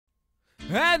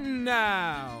And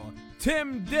now,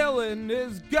 Tim Dillon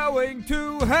is going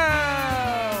to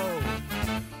hell!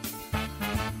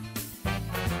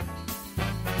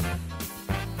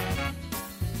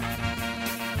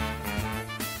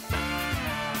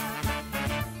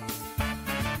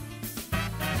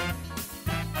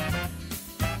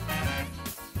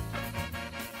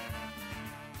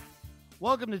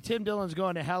 Welcome to Tim Dillon's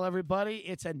Going to Hell, everybody.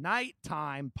 It's a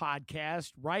nighttime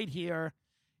podcast right here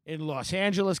in Los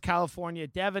Angeles, California.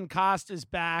 Devin Costa's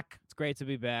back. It's great to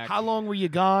be back. How long were you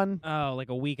gone? Oh, like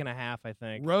a week and a half, I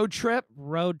think. Road trip?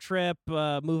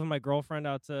 Moving my girlfriend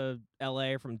out to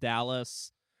L.A. from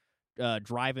Dallas,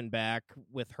 driving back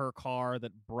with her car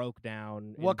that broke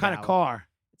down. What kind of car?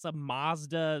 It's a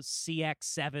Mazda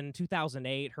CX-7,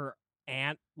 2008. Her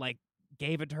aunt,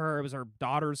 gave it to her. It was her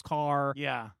daughter's car.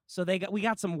 Yeah. So we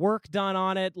got some work done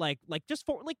on it,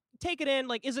 take it in.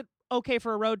 Is it okay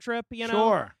for a road trip, you know?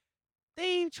 Sure.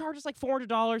 They charge us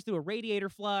 $400 through a radiator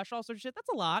flush, all sorts of shit. That's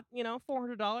a lot,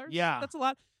 $400. Yeah. That's a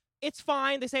lot. It's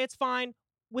fine. They say it's fine.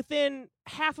 Within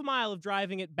half a mile of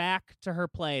driving it back to her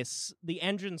place, the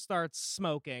engine starts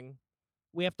smoking.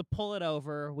 We have to pull it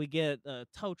over. We get a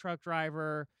tow truck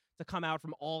driver to come out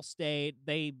from Allstate.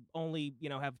 They only,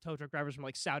 have tow truck drivers from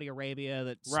Saudi Arabia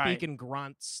that speak in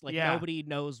grunts. Nobody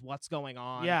knows what's going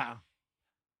on. Yeah.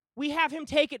 We have him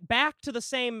take it back to the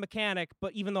same mechanic,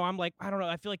 but even though I'm I don't know,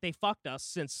 I feel like they fucked us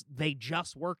since they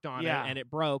just worked on it and it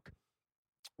broke.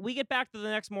 We get back to the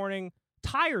next morning,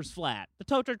 tires flat. The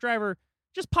tow truck driver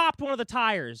just popped one of the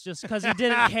tires just because he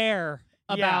didn't care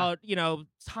about,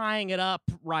 tying it up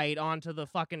right onto the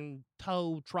fucking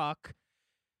tow truck.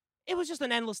 It was just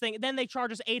an endless thing. Then they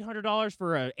charge us $800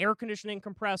 for an air conditioning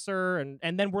compressor,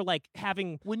 and then we're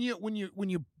having when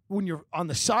you're on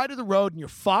the side of the road and you're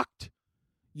fucked,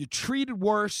 you're treated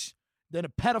worse than a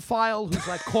pedophile who's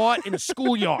caught in a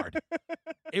schoolyard.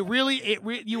 You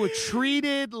were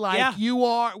treated like you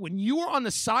are when you were on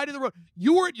the side of the road.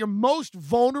 You were at your most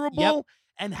vulnerable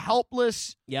and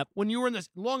helpless. Yep. When you were in this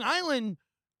Long Island,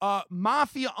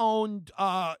 mafia-owned.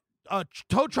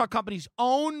 Tow truck companies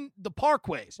own the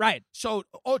parkways. Right. So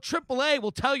AAA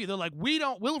will tell you, they're like,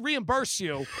 we'll reimburse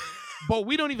you, but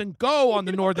we don't even go on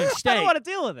the northern state. I don't want to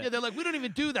deal with it. Yeah, they're like, we don't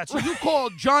even do that. So you call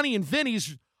Johnny and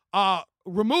Vinny's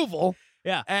removal.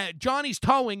 Yeah. Johnny's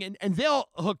towing, and they'll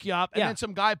hook you up. And then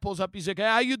some guy pulls up. He's like, hey,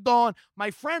 how you doing? My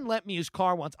friend lent me his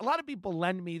car once. A lot of people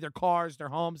lend me their cars, their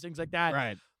homes, things like that.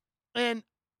 Right. And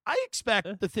I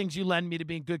expect the things you lend me to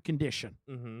be in good condition.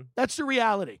 Mm-hmm. That's the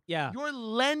reality. Yeah. You're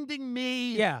lending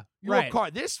me your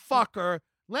car. This fucker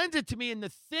lends it to me, and the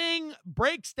thing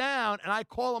breaks down, and I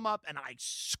call him up, and I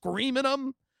scream at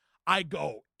him. I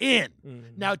go in. Mm-hmm.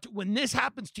 Now, when this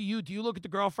happens to you, do you look at the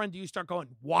girlfriend? Do you start going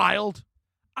wild?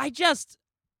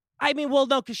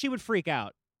 No, because she would freak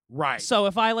out. Right. So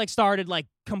if I started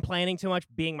complaining too much,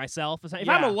 being myself, if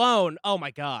I'm alone, oh my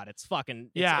God, it's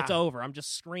over. I'm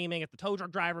just screaming at the tow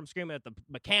truck driver. I'm screaming at the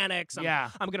mechanics.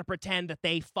 I'm going to pretend that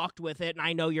they fucked with it and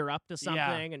I know you're up to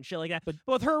something and shit like that. But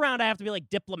with her around, I have to be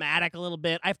diplomatic a little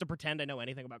bit. I have to pretend I know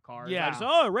anything about cars. Yeah. I just,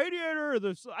 radiator.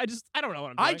 I don't know what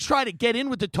I'm doing. I try to get in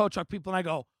with the tow truck people and I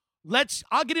go,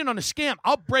 I'll get in on a scam.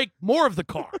 I'll break more of the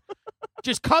car.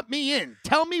 Just cut me in.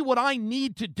 Tell me what I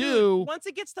need to do. Dude, once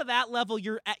it gets to that level,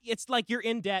 it's like you're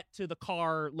in debt to the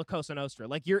car La Cosa Nostra.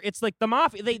 It's like the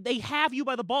mafia. They have you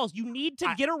by the balls. You need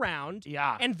to get around.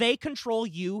 Yeah. And they control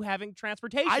you having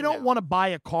transportation. I don't want to buy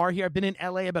a car here. I've been in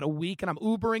LA about a week and I'm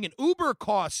Ubering, and Uber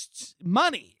costs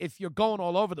money if you're going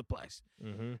all over the place.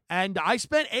 Mm-hmm. And I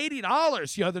spent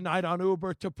 $80 the other night on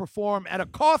Uber to perform at a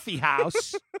coffee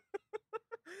house.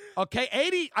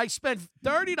 Okay, I spent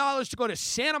 $30 to go to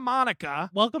Santa Monica.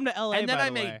 Welcome to LA, and then by I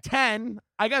the made way. $10.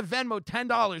 I got Venmo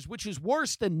 $10, which is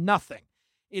worse than nothing.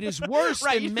 It is worse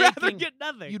right, than you'd making. rather get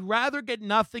nothing. You'd rather get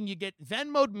nothing. You get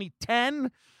Venmo'd me $10.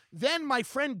 Then my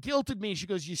friend guilted me. She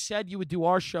goes, "You said you would do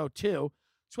our show too."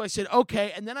 So I said,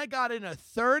 "Okay." And then I got in a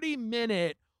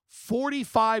 30-minute,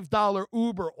 $45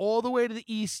 Uber all the way to the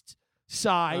east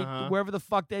side, wherever the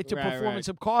fuck they to perform in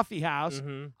some coffee house.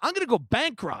 Mm-hmm. I'm gonna go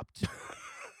bankrupt.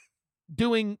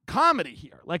 Doing comedy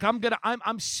here.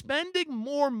 I'm spending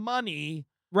more money.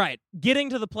 Right. Getting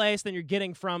to the place than you're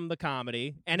getting from the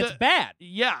comedy. And it's bad.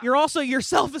 Yeah. Your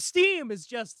self-esteem is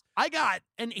just.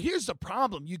 And here's the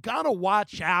problem. You got to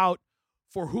watch out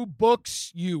for who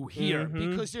books you here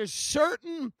because there's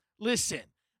listen,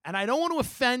 and I don't want to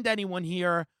offend anyone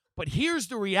here, but here's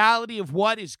the reality of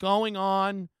what is going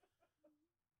on.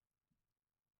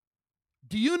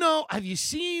 Do you know, have you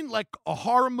seen a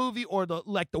horror movie or The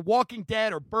Walking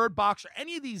Dead or Bird Box or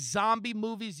any of these zombie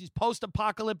movies, these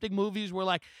post-apocalyptic movies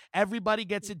where everybody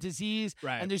gets a disease?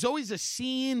 Right. And there's always a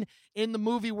scene in the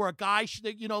movie where a guy,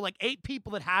 like 8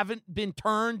 people that haven't been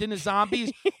turned into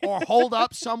zombies or holed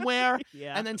up somewhere.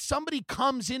 Yeah. And then somebody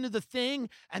comes into the thing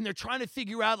and they're trying to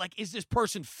figure out, like, is this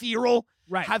person feral?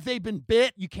 Right. Have they been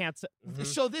bit? You can't say.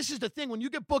 So this is the thing. When you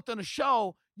get booked on a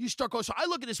show, you start going. So I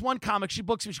look at this one comic. She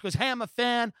books me. She goes, hey, I'm a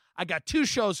fan. I got 2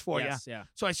 shows for Yes, you. yeah.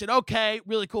 So I said, okay,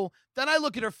 really cool. Then I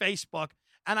look at her Facebook,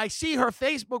 and I see her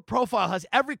Facebook profile has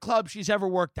every club she's ever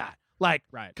worked at. Like,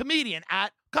 Right. comedian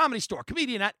at Comedy Store,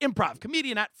 comedian at Improv,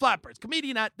 comedian at Flatbirds,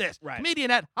 comedian at this, Right. comedian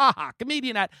at Haha,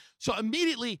 comedian at. So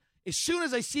immediately, as soon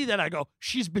as I see that, I go,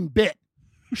 she's been bit.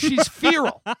 She's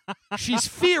feral. She's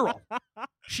feral.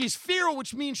 She's feral,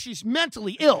 which means she's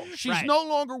mentally ill. She's Right. no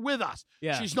longer with us.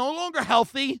 Yeah. She's no longer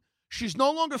healthy. She's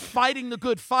no longer fighting the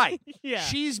good fight. Yeah.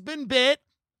 She's been bit.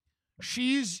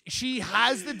 She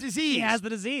has the disease. She has the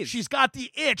disease. She's got the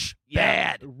itch.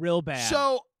 Bad. Real bad.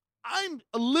 So I'm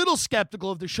a little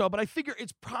skeptical of the show, but I figure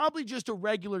it's probably just a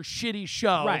regular shitty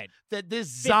show. Right. That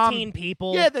this 15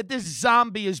 people. Yeah, that this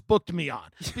zombie has booked me on.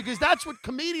 Because that's what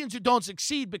comedians who don't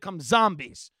succeed become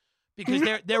zombies. Because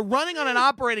they're running on an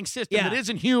operating system Yeah. that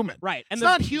isn't human. Right. And It's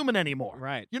not human anymore.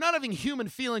 Right. You're not having human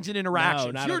feelings and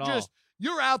interactions. not You're at all. just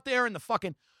you're out there in the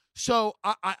fucking. So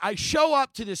I show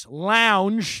up to this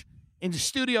lounge in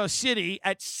Studio City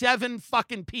at 7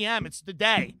 fucking p.m. It's the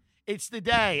day. It's the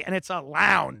day, and it's a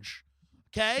lounge.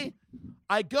 Okay?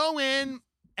 I go in,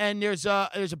 and there's a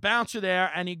bouncer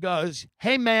there, and he goes,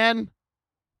 hey, man.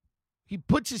 He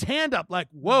puts his hand up like,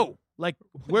 whoa. Like,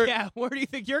 where? Yeah, where do you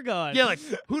think you're going? Yeah, like,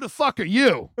 who the fuck are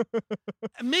you?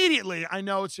 Immediately, I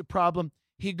know it's a problem.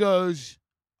 He goes,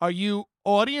 are you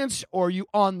audience or are you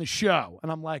on the show?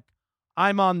 And I'm like,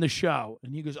 I'm on the show.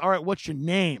 And he goes, all right, what's your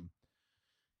name?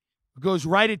 He goes,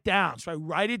 write it down. So I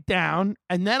write it down,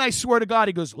 and then I swear to God,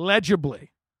 he goes,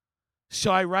 legibly.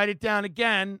 So I write it down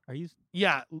again. Are you?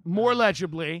 Yeah, more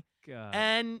legibly. God.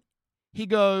 And he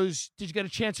goes, did you get a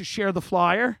chance to share the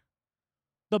flyer?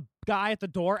 The guy at the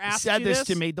door He asked said you this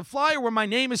to me. The flyer where my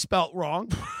name is spelt wrong.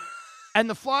 And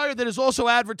the flyer that is also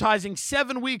advertising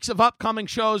 7 weeks of upcoming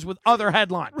shows with other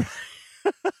headlines.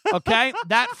 Okay?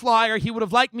 That flyer, he would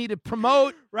have liked me to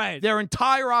promote Right. their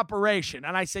entire operation.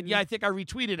 And I said, yeah, I think I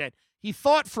retweeted it. He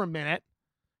thought for a minute.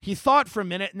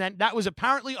 And then that was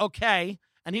apparently okay.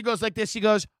 And he goes like this. He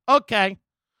goes, okay.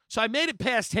 So I made it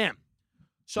past him.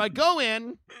 So I go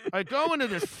into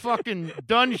this fucking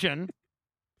dungeon.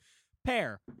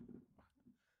 Pair.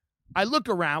 I look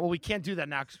around. Well, we can't do that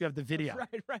now because we have the video.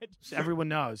 Right. So everyone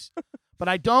knows. But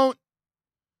I don't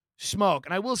smoke.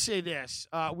 And I will say this.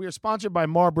 We are sponsored by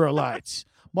Marlboro Lights.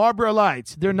 Marlboro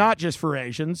Lights, they're not just for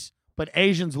Asians, but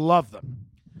Asians love them.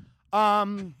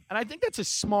 And I think that's a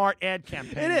smart ad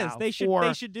campaign. It is. now They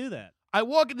should do that. I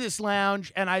walk into this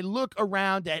lounge and I look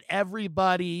around at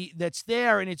everybody that's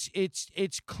there, and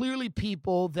it's clearly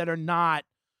people that are not.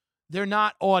 They're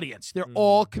not audience. They're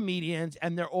all comedians,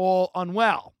 and they're all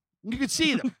unwell. You can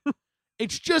see them.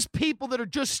 It's just people that are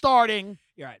just starting.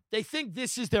 You're right. They think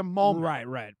this is their moment.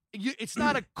 Right. It's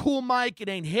not a cool mic. It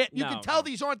ain't hit. You No, can tell no.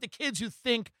 these aren't the kids who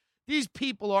think these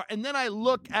people are. And then I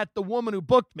look at the woman who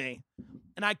booked me,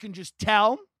 and I can just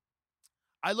tell.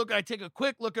 I take a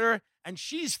quick look at her, and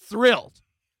she's thrilled.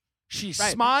 She's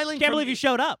Right. smiling. Can't from believe you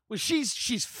showed up. Well, she's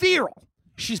feral.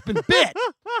 She's been bit.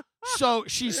 So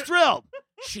she's thrilled.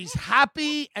 She's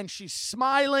happy and she's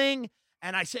smiling.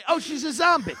 And I say, oh, she's a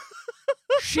zombie.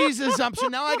 She's a zombie. So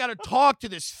now I got to talk to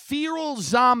this feral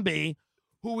zombie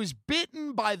who was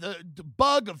bitten by the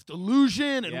bug of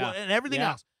delusion and everything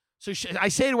Yeah. else. So I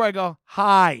say to her, I go,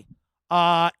 hi,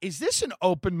 is this an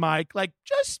open mic? Like,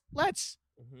 just let's.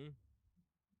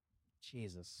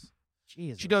 Jesus.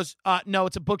 She goes, no,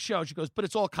 it's a book show. She goes, but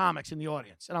it's all comics in the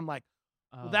audience. And I'm like,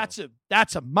 well, that's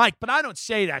a mic. But I don't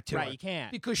say that to her. Right, you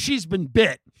can't. Because she's been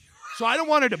bit. So I don't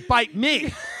want her to bite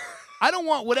me. I don't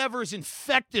want whatever's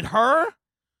infected her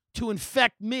to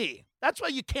infect me. That's why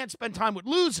you can't spend time with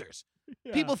losers.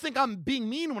 Yeah. People think I'm being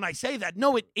mean when I say that.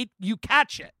 No, you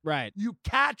catch it. Right. You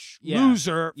catch Yeah.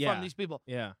 loser Yeah. from these people.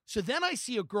 Yeah. So then I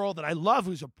see a girl that I love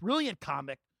who's a brilliant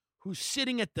comic, who's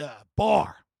sitting at the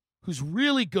bar, who's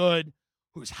really good,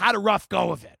 who's had a rough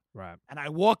go of it. Right. And I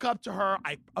walk up to her.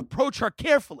 I approach her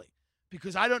carefully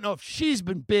because I don't know if she's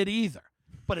been bit either.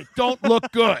 But it don't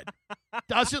look good.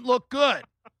 Doesn't look good.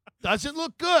 Doesn't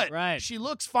look good. Right. She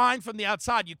looks fine from the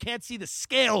outside. You can't see the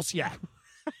scales yet.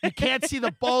 You can't see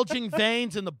the bulging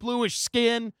veins and the bluish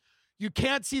skin. You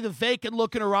can't see the vacant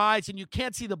look in her eyes, and you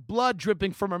can't see the blood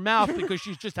dripping from her mouth because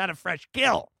she's just had a fresh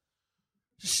kill.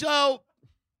 So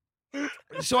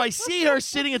I see her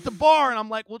sitting at the bar, and I'm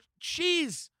like, well,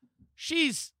 she's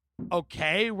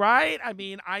okay, right? I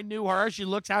mean, I knew her. She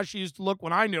looks how she used to look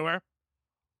when I knew her.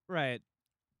 Right.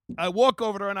 I walk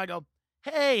over to her and I go,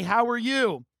 hey, how are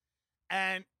you?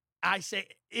 And I say,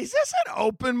 is this an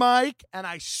open mic? And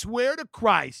I swear to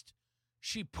Christ,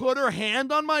 she put her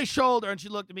hand on my shoulder and she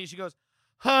looked at me. She goes,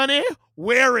 honey,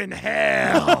 we're in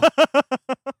hell.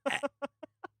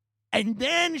 And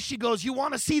then she goes, you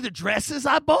want to see the dresses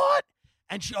I bought?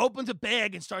 And she opens a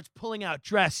bag and starts pulling out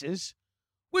dresses,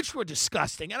 which were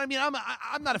disgusting. And I mean,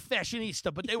 I'm not a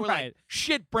fashionista, but they were like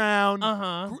shit brown.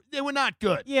 They were not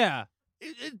good. Yeah.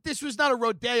 This was not a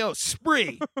rodeo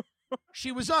spree.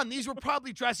 She was on. These were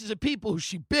probably dresses of people who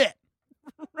she bit.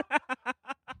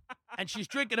 And she's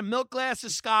drinking a milk glass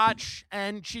of scotch.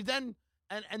 And she then,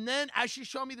 and then as she's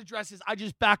showing me the dresses, I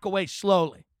just back away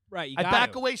slowly. Right. I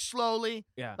back away slowly.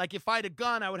 Yeah. Like if I had a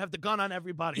gun, I would have the gun on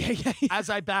everybody. Yeah. As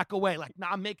I back away. Like, now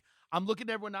I'm looking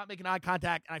at everyone, not making eye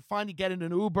contact. And I finally get in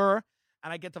an Uber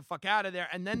and I get the fuck out of there.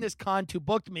 And then this cunt who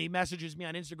booked me messages me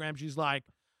on Instagram. She's like,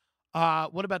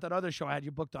 what about that other show I had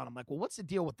you booked on? I'm like, well, what's the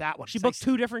deal with that one? She booked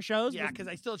 2 different shows? Yeah,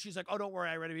 because she's like, oh, don't worry,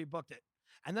 I already booked it.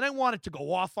 And then I wanted to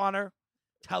go off on her,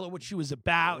 tell her what she was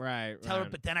about. Tell her,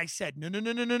 but then I said,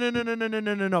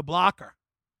 no, block her.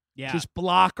 Yeah. Just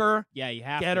block her. Yeah, you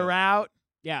have Get to. her out.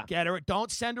 Yeah. Get her.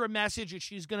 Don't send her a message that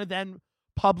she's going to then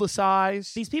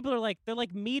publicize. These people are they're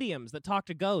like mediums that talk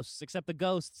to ghosts, except the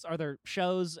ghosts are their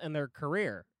shows and their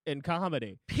career in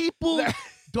comedy. People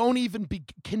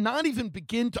cannot even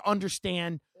begin to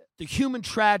understand the human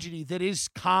tragedy that is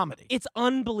comedy. It's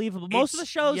unbelievable. Most of the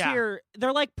shows here,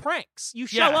 they're like pranks. You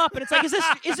show up and it's like,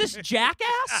 is this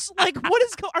Jackass? Like,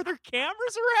 are there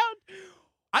cameras around?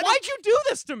 Why'd you do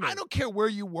this to me? I don't care where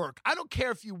you work. I don't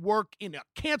care if you work in a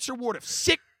cancer ward of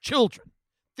sick children.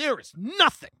 There is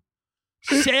nothing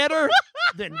sadder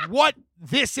than what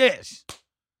this is.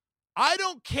 I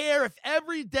don't care if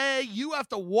every day you have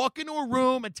to walk into a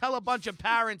room and tell a bunch of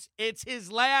parents it's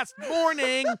his last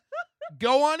morning.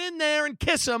 Go on in there and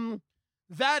kiss him.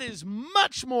 That is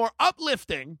much more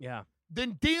uplifting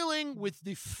than dealing with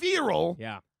the feral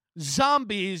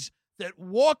zombies that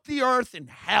walk the earth in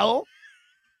hell.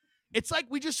 It's like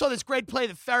we just saw this great play,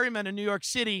 The Ferryman in New York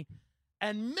City.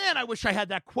 And man, I wish I had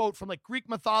that quote from like Greek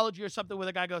mythology or something where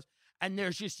the guy goes, and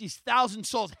there's just these 1,000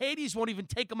 souls. Hades won't even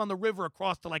take them on the river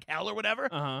across to like hell or whatever.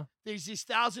 There's these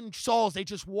 1,000 souls. They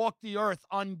just walk the earth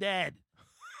undead,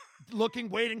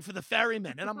 waiting for the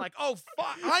ferryman. And I'm like, oh,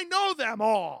 fuck. I know them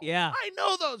all. Yeah. I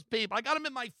know those people. I got them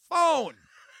in my phone.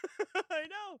 I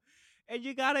know. And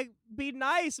you got to be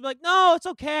nice. Be like, no, it's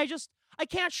okay. I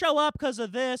can't show up because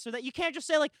of this or that. You can't just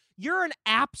say, like, you're an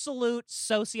absolute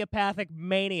sociopathic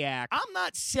maniac. I'm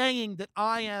not saying that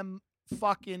I am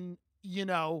fucking,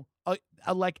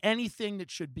 like anything that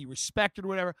should be respected or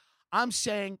whatever. I'm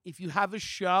saying if you have a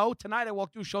show, tonight I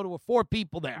walked through a show, there were 4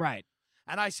 people there. Right.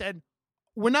 And I said,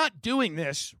 we're not doing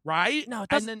this, right? No, it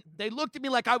doesn't. And then they looked at me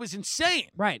like I was insane.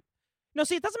 Right. No,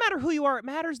 see, it doesn't matter who you are. It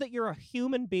matters that you're a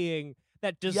human being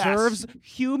that deserves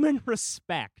human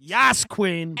respect. Yes,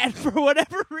 queen. And for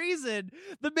whatever reason,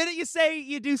 the minute you say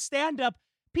you do stand-up,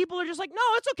 people are just like, no,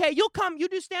 it's okay. You'll come. You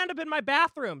do stand-up in my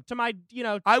bathroom to my,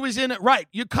 I was in it. Right.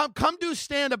 You come do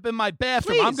stand-up in my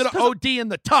bathroom. Please, I'm going to OD in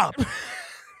the tub.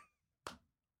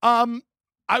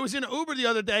 I was in an Uber the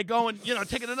other day going,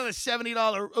 taking another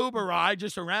 $70 Uber ride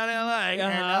just around L.A.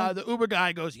 And the Uber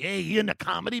guy goes, yeah, you in the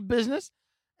comedy business?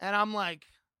 And I'm like,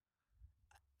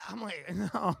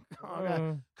 no,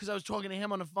 because I was talking to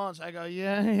him on the phone. So I go,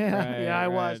 I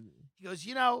was. He goes,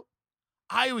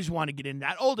 I always want to get in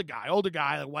that older guy,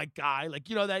 a white guy, like,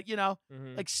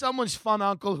 like someone's fun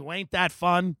uncle who ain't that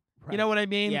fun. Right. You know what I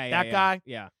mean? That guy.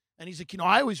 Yeah. And he's like,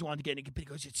 I always wanted to get in it. He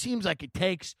goes, it seems like it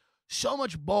takes so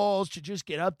much balls to just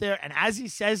get up there. And as he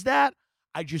says that,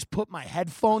 I just put my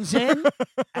headphones in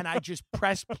and I just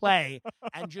pressed play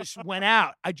and just went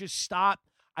out. I just stopped.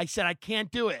 I said, I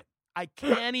can't do it. I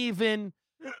can't even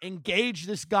engage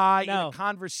this guy in a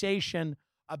conversation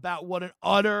about what an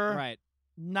utter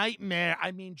nightmare.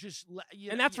 I mean,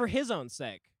 and that's for his own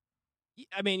sake.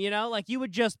 I mean, like you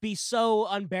would just be so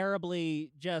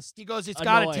unbearably just. He goes, it's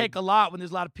got to take a lot when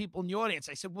there's a lot of people in the audience.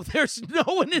 I said, well, there's no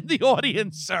one in the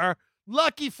audience, sir.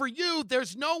 Lucky for you,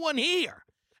 there's no one here.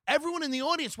 Everyone in the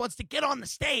audience wants to get on the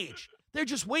stage. They're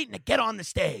just waiting to get on the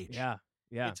stage. Yeah.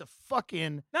 It's a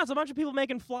fucking. No, it's a bunch of people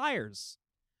making flyers.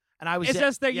 And I was. It's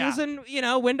just they're using,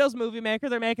 Windows Movie Maker.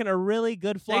 They're making a really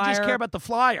good flyer. They just care about the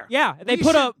flyer. Yeah, they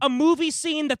put a movie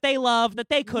scene that they love that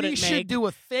they couldn't make. We should do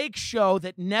a fake show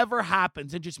that never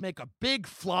happens and just make a big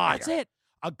flyer. That's it.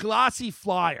 A glossy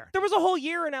flyer. There was a whole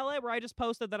year in LA where I just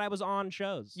posted that I was on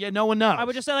shows. Yeah, no one knows. I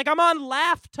would just say, like, I'm on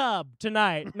Laugh Tub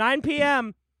tonight, 9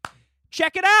 p.m.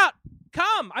 Check it out.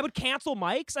 come. I would cancel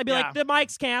mics. I'd be like, the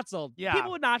mic's canceled. Yeah.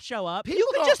 People would not show up. People You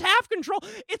could go- just have control.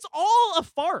 It's all a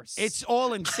farce. It's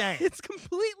all insane. It's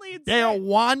completely insane. They are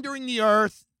wandering the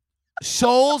earth,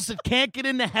 souls that can't get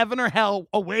into heaven or hell,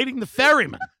 awaiting the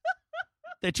ferryman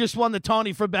that just won the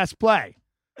Tony for best play.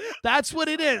 That's what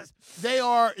it is. They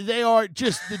are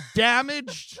just the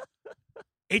damaged.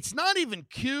 It's not even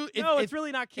cute. No, it's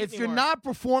really not cute If you're anymore. not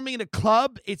performing in a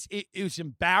club, it's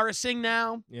embarrassing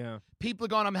now. Yeah. People are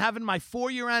going, I'm having my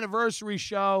 4-year anniversary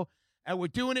show, and we're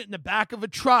doing it in the back of a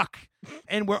truck.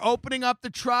 And we're opening up the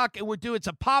truck, and it's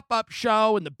a pop-up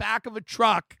show in the back of a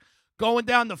truck going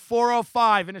down the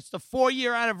 405, and it's the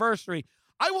 4-year anniversary.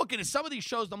 I walk into some of these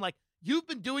shows, and I'm like, you've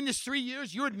been doing this 3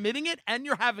 years, you're admitting it, and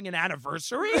you're having an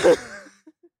anniversary?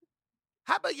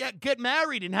 How about you get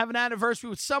married and have an anniversary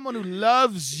with someone who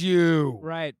loves you?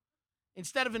 Right.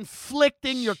 Instead of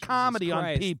inflicting your Jesus comedy on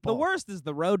Christ. people. The worst is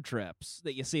the road trips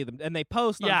that you see them, and they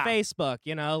post Yeah. on Facebook,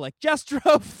 like just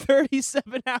drove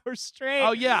 37 hours straight.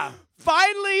 Oh, yeah.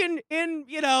 Finally in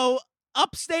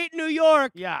upstate New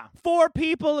York, Yeah. 4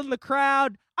 people in the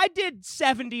crowd. I did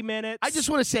 70 minutes. I just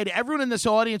want to say to everyone in this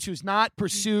audience who's not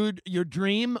pursued your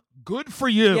dream, good for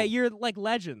you. Yeah, you're like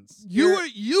legends. You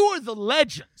are the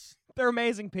legends. They're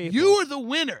amazing people. You are the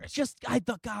winners.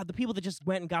 the people that just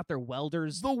went and got their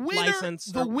welder's The winner, license.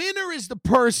 the winner is the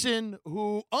person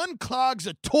who unclogs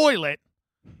a toilet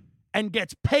and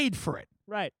gets paid for it.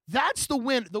 right. That's the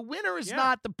win. The winner is Yeah.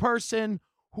 not the person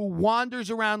who wanders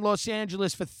around Los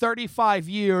Angeles for 35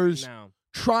 years No,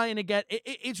 trying to get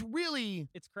it's really.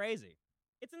 it's crazy.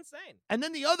 It's insane. And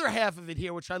then the other half of it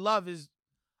here, which I love, is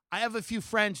I have a few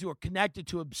friends who are connected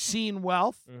to obscene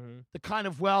wealth, Mm-hmm. the kind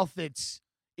of wealth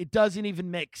it doesn't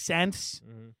even make sense.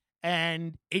 Mm-hmm.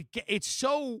 And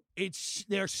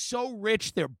they're so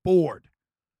rich they're bored.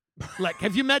 Like,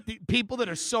 have you met the people that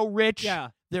are so rich Yeah.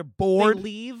 they're bored? They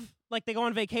leave. Like they go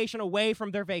on vacation away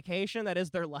from their vacation. That is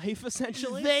their life,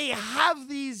 essentially. They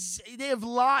have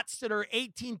lots that are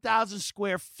 18,000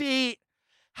 square feet,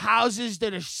 houses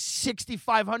that are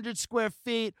 6,500 square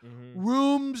feet, Mm-hmm.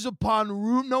 rooms upon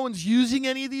room. No one's using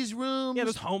any of these rooms. Yeah,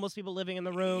 there's homeless people living in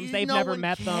the rooms. They've No never one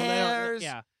met them. They cares. don't,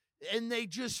 yeah. And they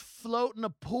just float in a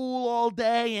pool all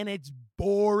day, and it's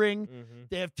boring. Mm-hmm.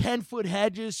 They have 10-foot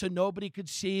hedges so nobody could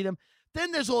see them.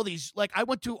 Then there's all these, like, I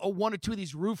went to one or two of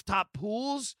these rooftop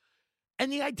pools,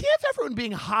 and the idea of everyone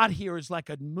being hot here is like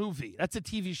a movie. That's a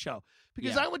TV show.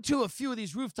 Because Yeah. I went to a few of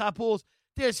these rooftop pools.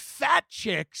 There's fat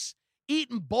chicks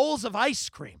eating bowls of ice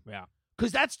cream. Yeah.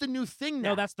 Because that's the new thing now.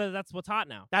 No, that's what's hot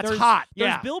now. That's There's- hot. There's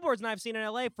Yeah. billboards, and I've seen in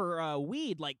LA for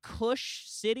weed, like Kush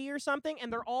City or something,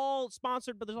 and they're all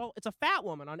sponsored. But it's a fat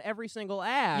woman on every single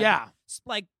ad. Yeah.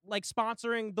 like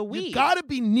sponsoring the weed. You got to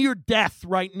be near death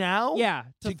right now yeah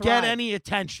to thrive. get any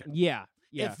attention. Yeah,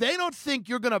 yeah. If they don't think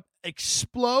you're going to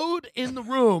explode in the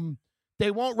room,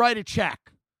 they won't write a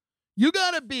check. You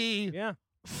got to be yeah.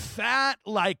 fat,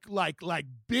 like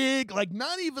big, like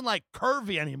not even like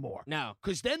curvy anymore. No.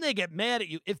 Because then they get mad at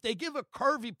you. If they give a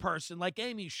curvy person like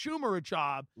Amy Schumer a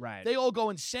job, Right. they all go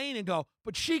insane and go,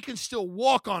 but she can still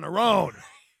walk on her own.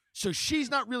 So she's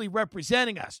not really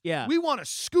representing us. Yeah. We want a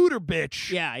scooter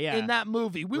bitch Yeah. Yeah. in that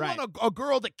movie. We Right. want a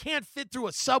girl that can't fit through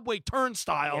a subway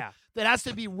turnstile Yeah. that has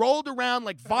to be rolled around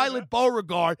like Violet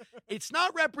Beauregard. It's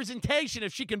not representation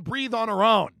if she can breathe on her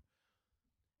own.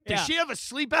 Does Yeah. she have a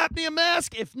sleep apnea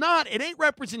mask? If not, it ain't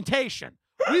representation.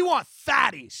 We want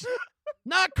fatties.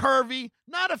 Not curvy,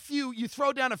 not a few, you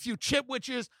throw down a few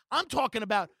chipwitches. I'm talking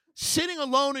about sitting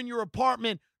alone in your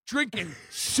apartment drinking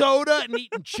soda and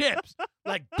eating chips.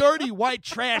 Like dirty white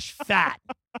trash fat.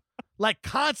 Like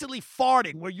constantly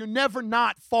farting where you're never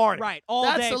not farting. Right. All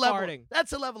That's day the level, farting.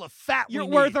 That's the level of fat we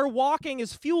Where need. their walking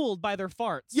is fueled by their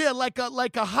farts. Yeah, like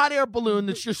a hot air balloon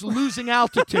that's just losing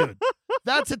altitude.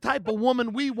 That's the type of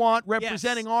woman we want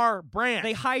representing our brand.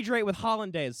 They hydrate with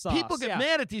hollandaise sauce. People get yeah.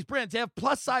 mad at these brands. They have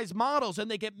plus size models,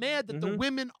 and they get mad that the Mhm.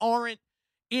 women aren't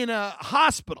in a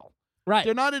hospital. Right.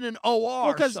 They're not in an OR.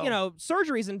 Well, because so-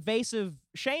 surgery is invasive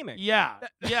shaming. Yeah,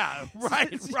 yeah,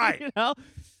 right, right.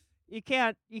 You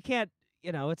can't. You can't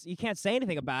say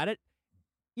anything about it.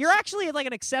 You're actually like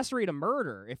an accessory to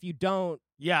murder if you don't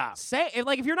Yeah, say.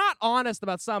 If you're not honest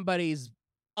about somebody's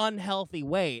unhealthy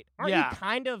weight, aren't Yeah. you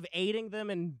kind of aiding them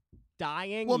in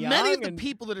dying? well, many of young the and-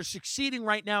 people that are succeeding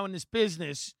right now in this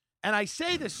business, and I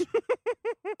say this,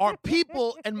 are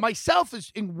people, and myself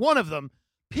is in one of them,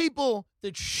 people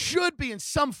that should be in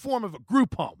some form of a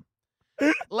group home.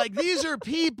 Like, these are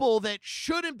people that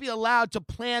shouldn't be allowed to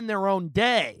plan their own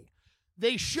day.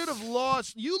 They should have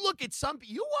lost. You look at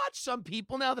you watch some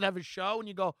people now that have a show and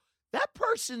you go, that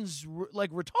person's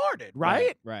like retarded,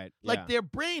 right? Right. Like their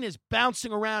brain is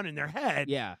bouncing around in their head.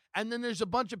 Yeah. And then there's a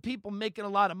bunch of people making a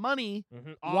lot of money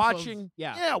Off watching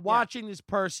of, watching this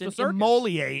person The circus.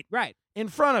 immoliate Right. in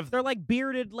front of them. They're like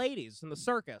bearded ladies in the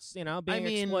circus, being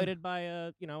mean- exploited by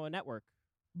a network.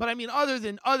 But I mean, other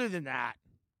than that,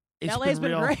 it's LA's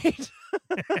been real. great.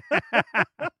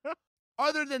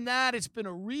 Other than that, it's been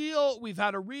we've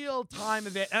had a real time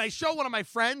of it. And I show one of my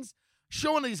friends,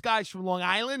 one of these guys from Long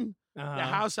Island, the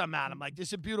house I'm at. I'm like, this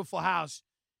is a beautiful house.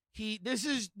 This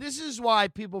is why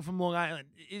people from Long Island,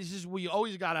 this is where you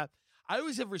always I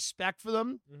always have respect for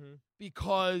them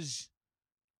because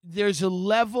there's a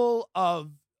level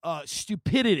of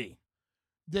stupidity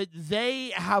that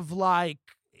they have, like,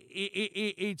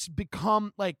 it's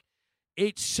become like,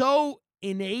 it's so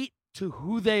innate to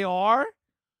who they are.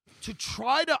 To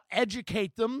try to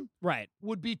educate them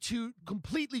would be to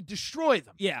completely destroy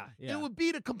them. Yeah. It would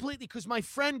be to completely, because my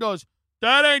friend goes,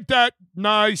 that ain't that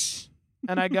nice.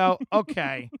 And I go,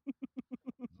 okay.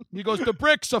 He goes, the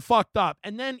bricks are fucked up.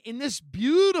 And then in this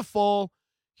beautiful,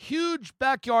 huge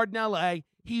backyard in L.A.,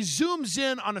 he zooms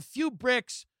in on a few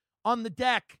bricks on the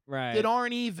deck that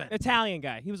aren't even. Italian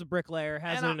guy. He was a bricklayer,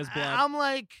 has it in his blood. I'm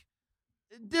like,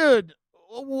 dude,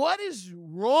 what is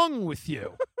wrong with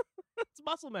you? It's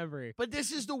muscle memory. But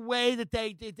this is the way that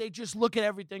they just look at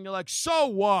everything. They're like, so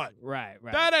what? Right.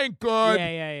 That ain't good.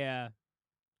 Yeah.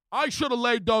 I should have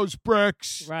laid those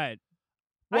bricks. Right.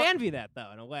 What? I envy that, though,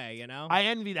 in a way, I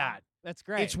envy that. That's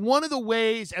great. It's one of the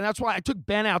ways, and that's why I took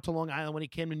Ben out to Long Island when he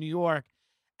came to New York,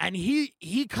 and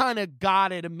he kind of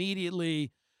got it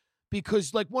immediately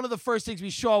because, like, one of the first things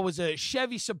we saw was a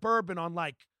Chevy Suburban on,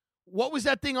 like, what was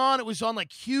that thing on? It was on,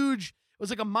 like, huge... It was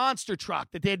like a monster truck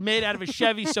that they had made out of a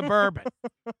Chevy Suburban.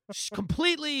 Just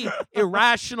completely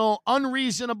irrational,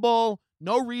 unreasonable,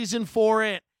 no reason for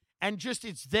it, and just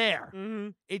it's there.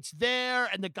 It's there,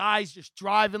 and the guy's just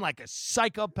driving like a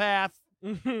psychopath.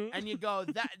 And you go,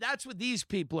 that's what these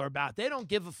people are about. They don't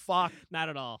give a fuck. Not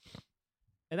at all.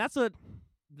 And that's what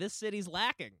this city's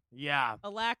lacking. Yeah. A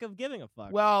lack of giving a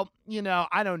fuck. Well,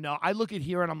 I don't know. I look at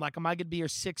here and I'm like, am I going to be here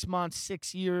 6 months,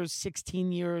 6 years,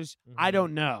 16 years? I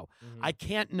don't know. I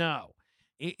can't know.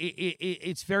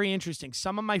 It's very interesting.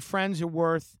 Some of my friends are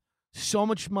worth so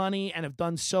much money and have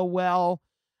done so well.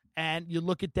 And you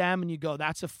look at them and you go,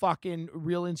 that's a fucking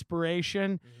real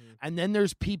inspiration. And then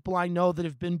there's people I know that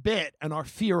have been bit and are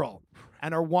feral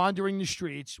and are wandering the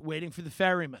streets waiting for the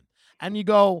ferryman. And you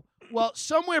go, well,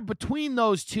 somewhere between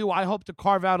those two, I hope to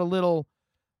carve out a little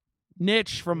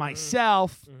niche for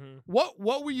myself.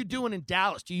 What were you doing in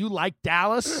Dallas? Do you like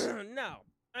Dallas? No.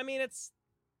 I mean, it's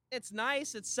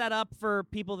nice. It's set up for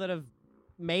people that have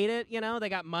made it, they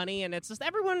got money, and it's just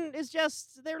everyone is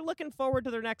they're looking forward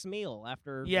to their next meal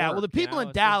after work, well, the people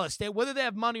in Dallas, whether they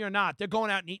have money or not, they're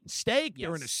going out and eating steak.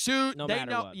 They're in a suit. No they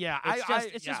matter know, what. Yeah,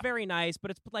 it's just very nice,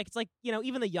 but it's like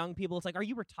even the young people, it's like, are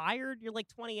you retired? You're like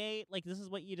 28. Like, this is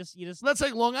what you just. That's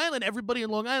like Long Island. Everybody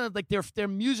in Long Island, like their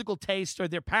musical taste are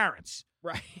their parents.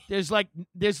 Right. There's like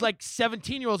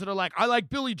 17-year-olds that are like, I like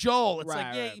Billy Joel.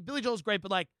 It's Billy Joel's great,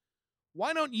 but like,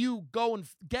 why don't you go and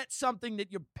get something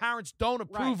that your parents don't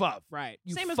approve of? Right.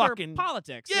 You same fucking, as their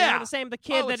politics. Yeah. The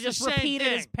kid that it's just the same repeated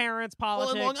thing. his parents'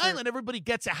 politics. Well, in Long Island, everybody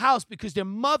gets a house because their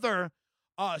mother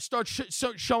starts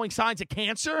showing signs of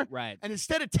cancer. Right. And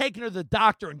instead of taking her to the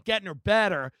doctor and getting her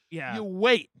better, you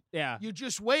wait. Yeah. You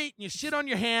just wait and you sit on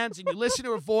your hands and you listen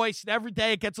to her voice, and every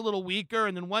day it gets a little weaker,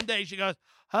 and then one day she goes,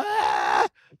 and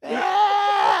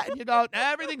you go,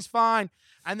 everything's fine.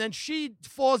 And then she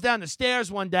falls down the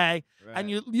stairs one day, and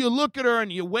you look at her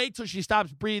and you wait till she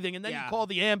stops breathing, and then you call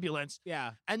the ambulance.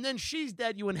 Yeah. And then she's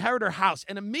dead. You inherit her house.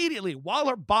 And immediately, while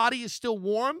her body is still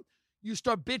warm, you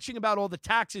start bitching about all the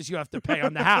taxes you have to pay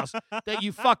on the house that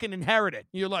you fucking inherited.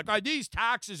 You're like, these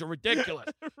taxes are ridiculous.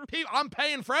 I'm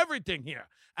paying for everything here.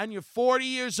 And you're 40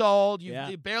 years old.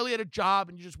 You barely had a job,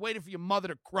 and you're just waiting for your mother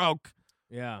to croak.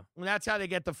 Yeah. And that's how they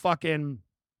get the fucking.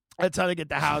 That's how they get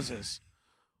the houses.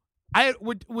 I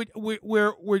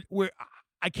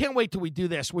can't wait till we do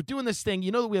this. We're doing this thing.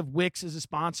 You know that we have Wix as a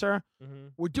sponsor.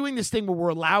 We're doing this thing where we're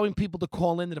allowing people to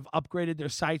call in that have upgraded their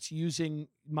sites using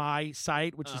my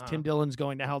site, which is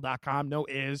timdillonsgoingtohell.com. No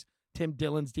is. Tim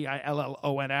Dillons,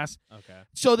 Dillons. Okay.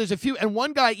 So there's a few, and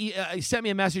one guy he sent me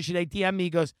a message today, DM me, he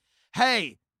goes,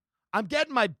 hey, I'm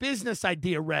getting my business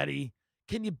idea ready.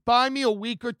 Can you buy me a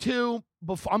week or two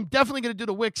before? I'm definitely going to do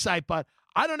the Wix site, but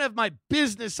I don't have my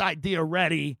business idea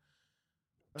ready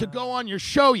to go on your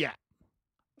show yet.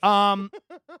 And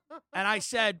I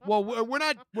said, well,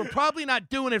 we're probably not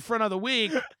doing it for another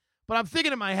week, but I'm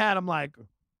thinking in my head, I'm like,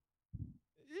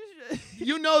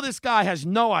 this guy has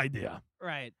no idea.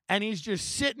 Right. and he's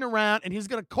just sitting around, and he's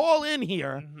going to call in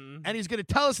here, and he's going to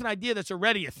tell us an idea that's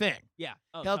already a thing. Yeah.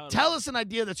 Oh, He'll totally. tell us an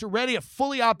idea that's already a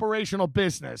fully operational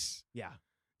business. Yeah.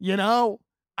 You know?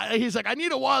 He's like, I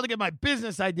need a while to get my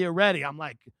business idea ready. I'm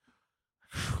like,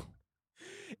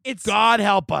 It's God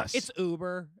help us. It's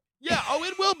Uber. Yeah, oh,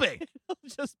 it will be.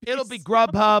 It'll be so-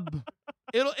 Grubhub.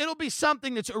 It'll be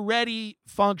something that's already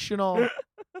functional.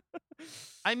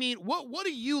 I mean, what are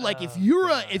you like if Oh, you're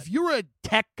God. a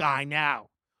tech guy now?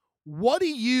 What do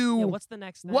you Yeah, what's the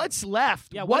next thing? what's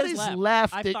left? Yeah, what is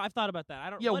left? I've thought about that. I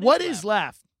don't. yeah, what is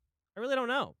left? I really don't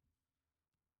know.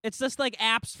 It's just like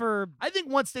apps for. I think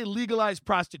once they legalize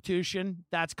prostitution,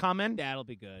 that's coming. That'll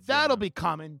be good. That'll yeah. be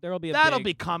coming. There'll be a That'll big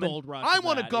be coming. gold rush. I of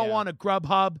want to that, go yeah. on a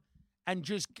Grubhub and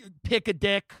just pick a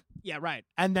dick Yeah, right.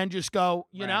 and then just go.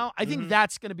 You Right. know, I think Mhm.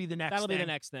 that's going to be the next. That'll thing. be the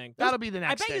next thing. That'll be the I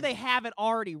next. bet you thing. they have it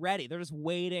already ready. They're just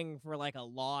waiting for like a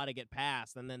law to get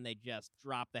passed, and then they just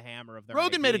drop the hammer of their.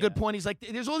 Rogan made a good idea. point. He's like,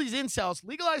 there's all these incels.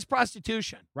 Legalize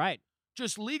prostitution. Right.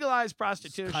 Just legalize Just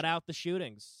prostitution. cut out the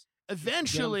shootings. Get 'em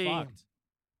Eventually, fucked.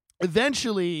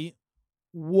 eventually,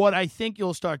 what I think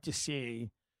you'll start to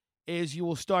see is you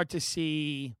will start to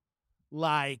see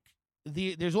like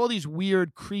there's all these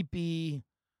weird, creepy,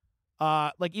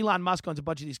 like Elon Musk owns a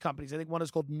bunch of these companies. I think one is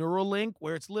called Neuralink,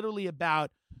 where it's literally about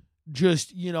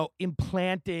just,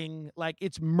 implanting, like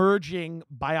it's merging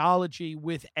biology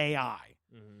with AI.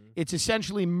 It's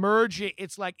essentially merging.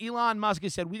 It's like Elon Musk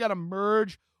has said, we got to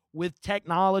merge with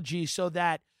technology so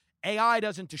that AI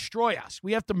doesn't destroy us.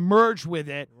 We have to merge with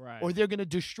it Right. or they're going to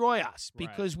destroy us Right.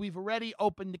 because we've already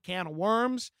opened the can of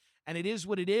worms and it is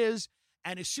what it is.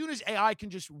 And as soon as AI can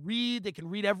just read, they can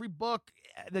read every book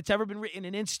that's ever been written in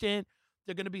an instant.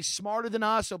 They're going to be smarter than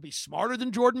us. They'll be smarter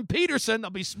than Jordan Peterson. They'll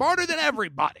be smarter than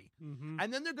everybody.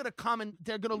 And then they're going to come and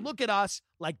they're going to look at us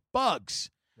like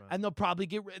bugs. Right. And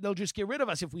they'll just get rid of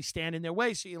us if we stand in their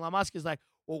way. So Elon Musk is like,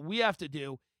 what we have to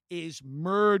do is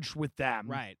merge with them.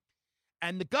 Right.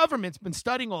 And the government's been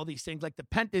studying all these things, like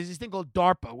there's this thing called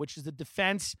DARPA, which is the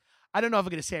Defense. I don't know if I'm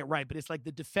going to say it right, but it's like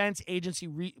the Defense Agency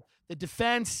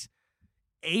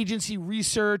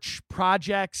Research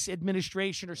Projects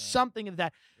Administration or something of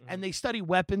that. And they study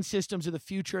weapon systems of the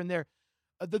future. And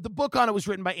the book on it was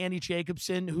written by Annie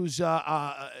Jacobson, who's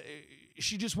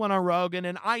she just went on Rogan,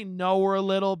 and I know her a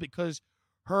little because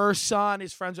her son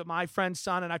is friends with my friend's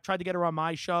son, and I tried to get her on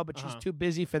my show, but she's too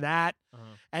busy for that.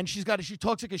 And she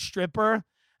talks like a stripper,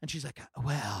 and she's like,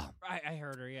 well, I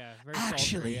heard her. Yeah. Very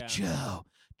actually, sultry, yeah.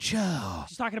 Joe.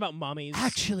 She's talking about mummies.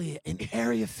 Actually, in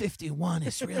Area 51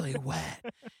 is really wet.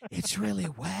 It's really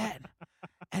wet.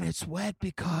 And it's wet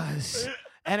because...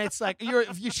 And it's like,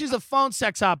 she's a phone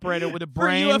sex operator with a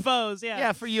brain. For UFOs, yeah.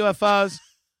 Yeah, for UFOs.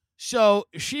 So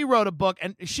she wrote a book,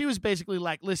 and she was basically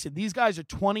like, listen, these guys are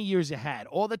 20 years ahead.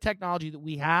 All the technology that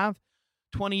we have,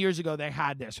 20 years ago, they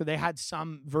had this. So they had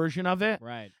some version of it.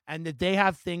 Right. And that they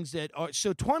have things that are...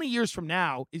 So 20 years from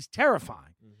now is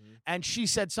terrifying. And she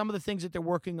said some of the things that they're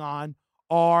working on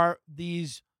are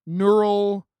these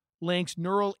neural links,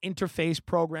 neural interface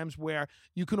programs where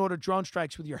you can order drone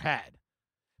strikes with your head.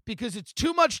 Because it's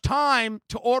too much time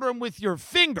to order them with your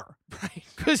finger. Right.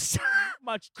 Because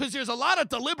there's a lot of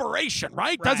deliberation,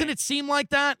 right? Doesn't it seem like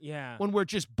that? Yeah. When we're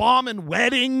just bombing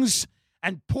weddings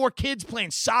and poor kids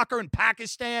playing soccer in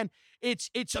Pakistan. It's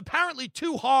apparently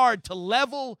too hard to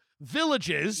level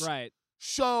villages. Right.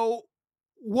 So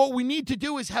what we need to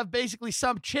do is have basically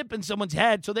some chip in someone's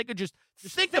head so they could just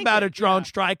think about a drone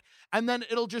strike, and then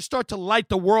it'll just start to light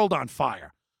the world on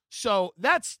fire. So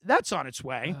that's on its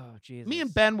way. Oh, Jesus. Me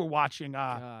and Ben were watching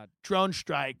God. drone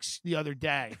strikes the other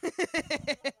day.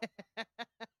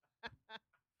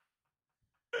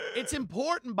 It's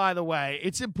important, by the way.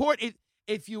 It's important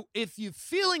if you're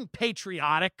feeling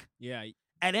patriotic Yeah.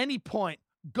 at any point,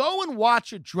 go and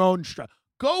watch a drone strike.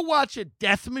 Go watch a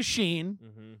death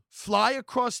machine fly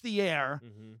across the air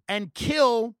and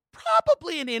kill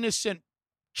probably an innocent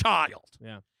child.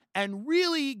 Yeah. And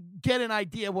really get an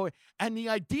idea of and the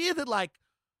idea that, like,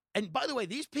 and by the way,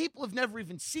 these people have never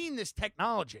even seen this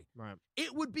technology. Right.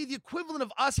 It would be the equivalent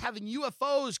of us having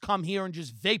UFOs come here and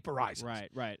just vaporize us.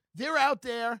 Right. They're out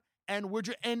there, and we're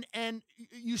and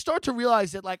you start to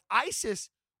realize that, like, ISIS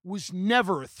was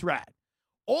never a threat.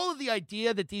 All of the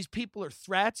idea that these people are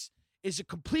threats is a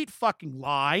complete fucking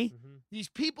lie. These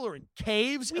people are in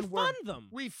caves. We fund them.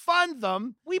 We fund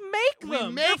them. We make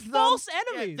them. They're false Yeah,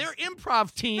 enemies. they're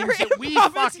improv teams They're that we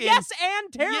improv. fucking... Yes,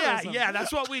 and terrorism. Yeah,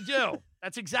 that's what we do.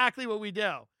 That's exactly what we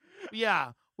do.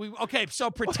 Yeah. Okay, so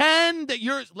pretend that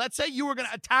let's say you were going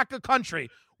to attack a country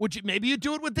Maybe you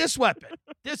do it with this weapon.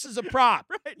 This is a prop.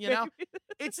 Right. You know,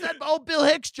 it's that old Bill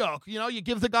Hicks joke. You know, you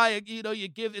give the guy,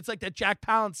 it's like that Jack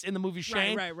Palance in the movie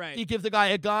Shane. Right. You give the guy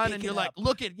a gun Pick and it you're like, up.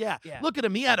 look at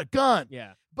him. He had a gun.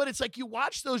 Yeah. But it's like you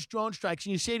watch those drone strikes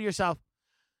and you say to yourself,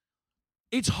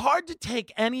 it's hard to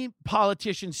take any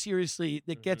politician seriously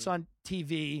that gets on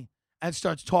TV and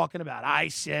starts talking about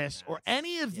ISIS or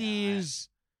any of these.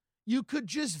 You could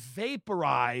just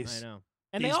vaporize. I know.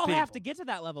 And they these all have people. to get to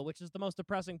that level, which is the most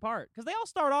depressing part. Because they all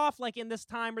start off like in this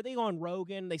time where they go on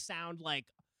Rogan, they sound like,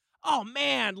 oh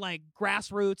man, like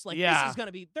grassroots, like this is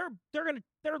gonna be they're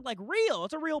like real.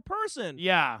 It's a real person.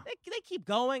 Yeah. They keep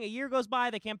going. A year goes by,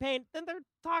 they campaign, then they're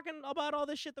talking about all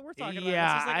this shit that we're talking about.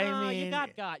 Yeah, It's just like, I mean,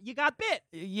 you got bit.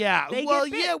 Yeah. They Well,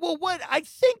 get bit. yeah. Well, what I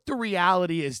think the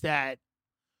reality is that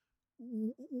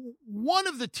one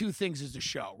of the two things is the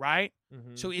show, right?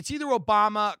 So it's either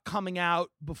Obama coming out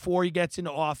before he gets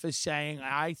into office saying,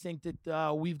 I think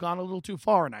that we've gone a little too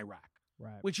far in Iraq,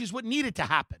 Right. which is what needed to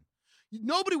happen.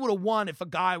 Nobody would have won if a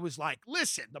guy was like,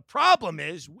 listen, the problem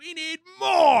is we need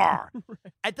more.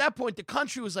 At that point, the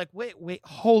country was like, wait,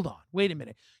 hold on. Wait a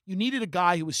minute. You needed a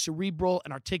guy who was cerebral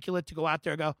and articulate to go out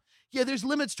there and go, yeah, there's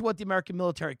limits to what the American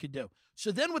military could do.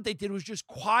 So then what they did was just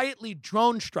quietly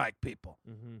drone strike people.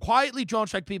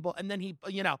 And then he,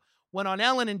 went on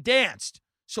Ellen and danced.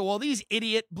 So all these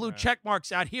idiot blue check marks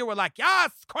out here were like,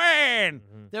 yes, Queen.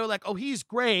 They were like, oh, he's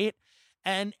great.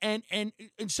 And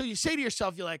so you say to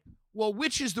yourself, you're like, well,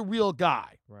 which is the real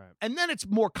guy? Right. And then it's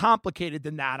more complicated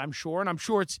than that, I'm sure. And I'm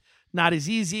sure it's not as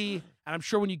easy. And I'm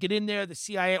sure when you get in there, the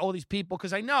CIA, all these people,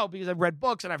 because I've read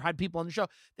books and I've had people on the show,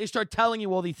 they start telling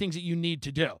you all the things that you need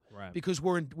to do. Right. Because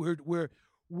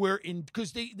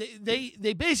because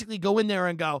they basically go in there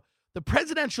and go, the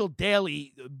presidential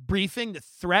daily briefing, the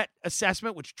threat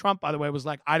assessment, which Trump, by the way, was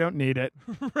like, I don't need it.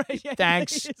 Right. Yeah,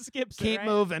 Thanks. Skips it, Keep right?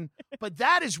 moving. But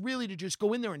that is really to just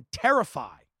go in there and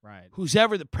terrify Right. who's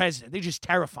ever the president. They just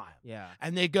terrify him. Yeah.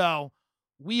 And they go,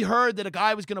 we heard that a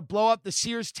guy was going to blow up the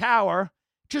Sears Tower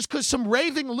just because some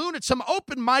raving lunatic, some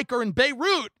open micer in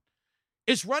Beirut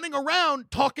is running around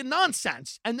talking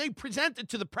nonsense. And they present it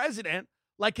to the president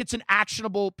like it's an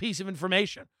actionable piece of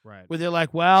information. Right. Where they're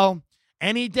like, well,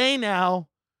 any day now,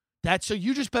 so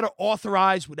you just better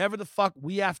authorize whatever the fuck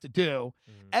we have to do.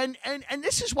 And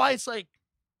this is why it's like,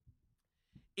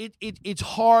 it's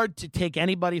hard to take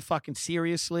anybody fucking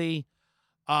seriously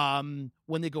when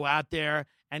they go out there,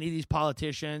 any of these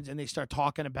politicians, and they start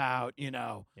talking about,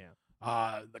 the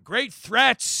great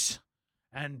threats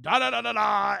and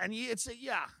da-da-da-da-da. And it's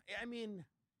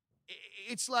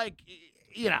like,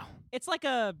 It's like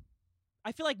I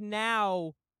feel like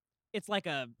now it's like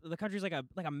the country's like a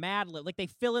Mad Lib. Like they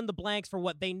fill in the blanks for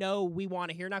what they know we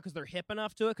want to hear now because they're hip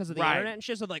enough to it because of the internet and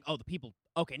shit. So like, oh, the people,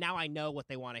 okay, now I know what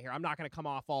they want to hear. I'm not going to come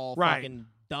off all fucking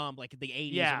dumb like the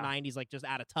 80s or 90s, like just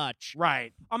out of touch.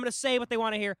 Right. I'm going to say what they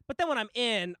want to hear. But then when I'm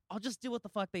in, I'll just do what the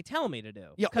fuck they tell me to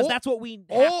do. Yeah, because that's what we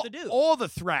have to do. All the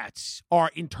threats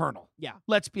are internal. Yeah.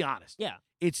 Let's be honest. Yeah.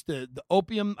 It's the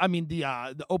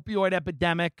opioid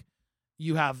epidemic.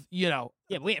 You have, Yeah,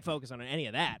 but we ain't focused on any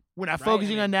of that. We're not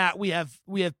focusing on that. We have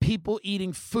people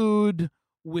eating food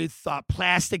with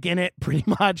plastic in it, pretty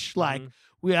much. Like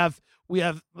we have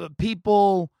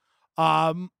people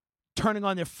turning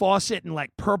on their faucet and like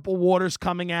purple water's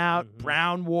coming out,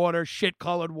 brown water,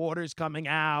 shit-colored water's coming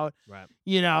out. Right.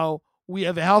 We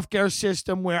have a healthcare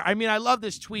system where, I love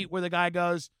this tweet where the guy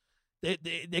goes,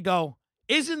 they go,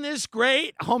 isn't this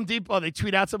great? Home Depot, they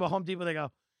tweet out some of Home Depot, they go,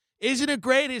 isn't it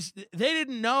great? They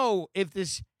didn't know if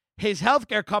his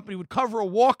healthcare company would cover a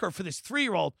walker for this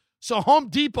 3-year-old, so Home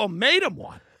Depot made him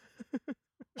one.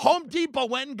 Home Depot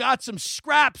went and got some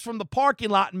scraps from the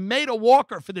parking lot and made a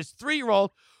walker for this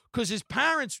 3-year-old because his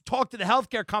parents talked to the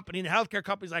healthcare company, and the healthcare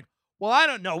company's like, well, I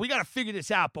don't know. We got to figure this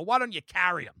out, but why don't you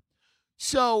carry him?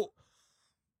 So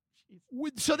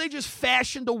they just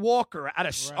fashioned a walker out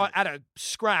of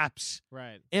scraps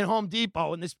in Home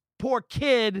Depot, and this poor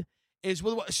kid is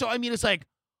with. So it's like,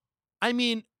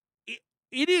 it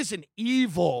is an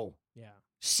evil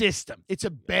system. It's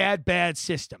a bad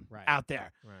system out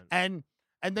there. Right.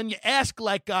 And then you ask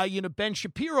like Ben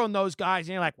Shapiro and those guys,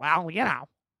 and you're like, well,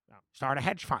 start a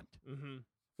hedge fund. Mm-hmm.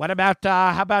 What about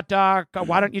how about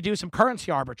why don't you do some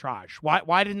currency arbitrage?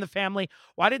 Why didn't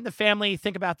the family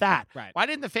think about that? Right. Why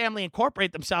didn't the family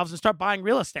incorporate themselves and start buying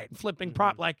real estate and flipping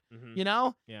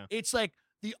Yeah. It's like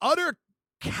the utter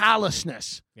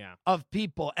callousness of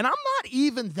people. And I'm not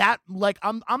even that, like,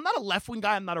 I'm not a left-wing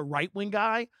guy. I'm not a right-wing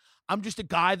guy. I'm just a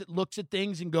guy that looks at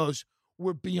things and goes,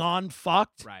 we're beyond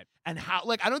fucked. Right. And how,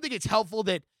 like, I don't think it's helpful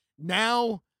that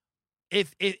now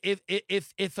if a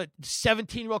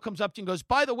 17-year-old comes up to you and goes,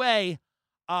 by the way,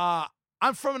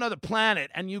 I'm from another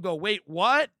planet, and you go, wait,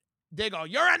 what? They go,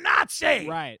 you're a Nazi.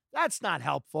 Right. That's not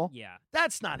helpful. Yeah.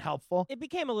 That's not helpful. It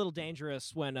became a little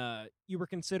dangerous when you were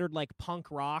considered like punk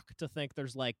rock to think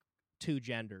there's like two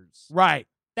genders. Right.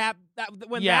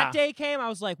 When that day came, I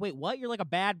was like, wait, what? You're like a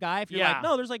bad guy if you're like,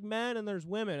 no, there's like men and there's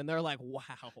women, and they're like, wow.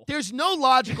 There's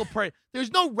no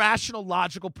there's no rational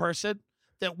logical person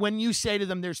that when you say to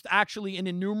them there's actually an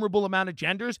innumerable amount of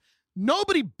genders,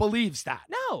 nobody believes that.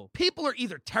 No. People are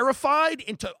either terrified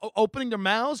into opening their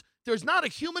mouths. There's not a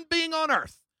human being on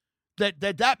earth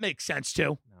that makes sense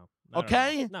to. No.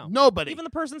 Okay? No. Nobody. Even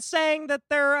the person saying that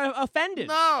they're offended.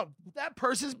 No, that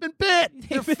person's been bit.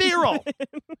 They're feral.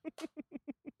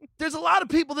 There's a lot of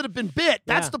people that have been bit.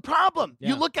 That's the problem. Yeah.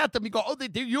 You look at them, you go, oh,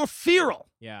 you're feral.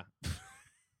 Yeah.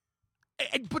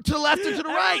 But to the left and to the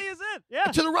right. That really is it. Yeah.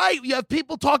 To the right, you have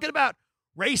people talking about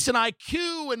race and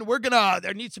IQ, and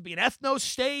there needs to be an ethno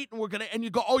state, and you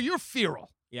go, oh, you're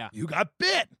feral. Yeah. You got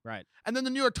bit. Right. And then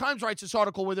the New York Times writes this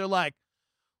article where they're like,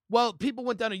 well, people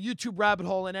went down a YouTube rabbit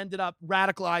hole and ended up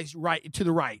radicalized right to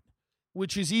the right,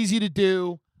 which is easy to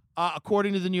do,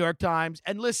 according to the New York Times.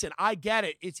 And listen, I get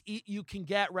it. You can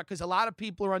get, because a lot of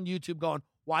people are on YouTube going,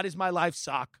 why does my life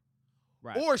suck?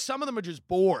 Right. Or some of them are just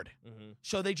bored. Mm-hmm.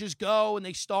 So they just go and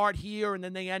they start here and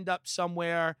then they end up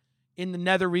somewhere in the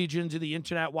nether regions of the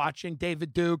internet watching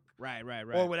David Duke. Right.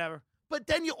 Or whatever. But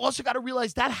then you also got to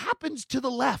realize that happens to the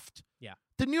left. Yeah.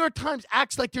 The New York Times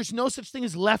acts like there's no such thing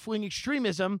as left-wing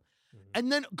extremism. Mm-hmm.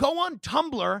 And then go on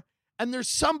Tumblr and there's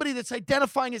somebody that's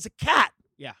identifying as a cat.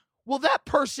 Yeah. Well, that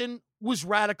person was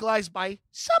radicalized by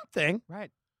something.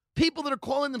 Right. People that are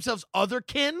calling themselves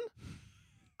otherkin.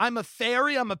 I'm a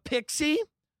fairy. I'm a pixie.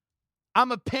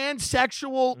 I'm a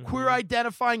pansexual,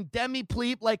 queer-identifying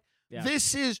demi-pleep. Like,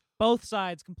 this is... Both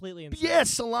sides completely insane. Yeah,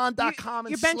 Salon.com and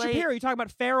You're Ben Slate. Shapiro. You talk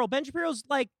about feral. Ben Shapiro's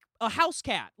like a house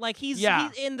cat. Like, he's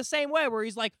in the same way where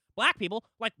he's like, black people,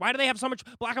 like, why do they have so much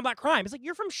black on black crime? It's like,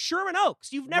 you're from Sherman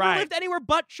Oaks. You've never lived anywhere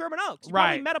but Sherman Oaks. You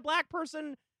probably met a black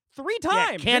person 3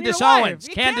 times. Candace in your Owens.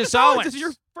 Life. Candace Owens. This is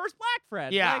your first black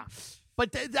friend. Yeah. Like,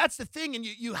 but that's the thing, and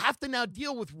you have to now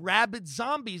deal with rabid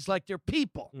zombies like they're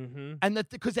people, and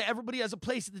that because everybody has a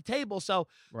place at the table. So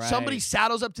somebody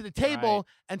saddles up to the table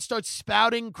and starts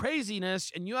spouting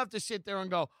craziness, and you have to sit there and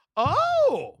go,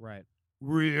 "Oh,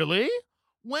 really?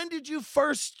 When did you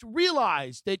first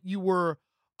realize that you were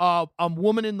a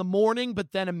woman in the morning,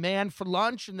 but then a man for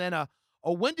lunch, and then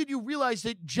when did you realize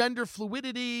that gender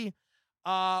fluidity?"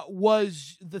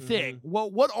 Was the thing. Well,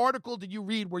 what article did you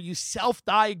read where you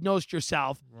self-diagnosed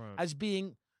yourself as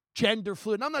being gender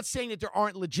fluid? And I'm not saying that there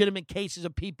aren't legitimate cases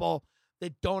of people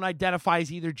that don't identify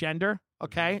as either gender.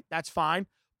 Okay, that's fine.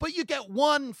 But you get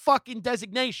one fucking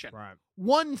designation.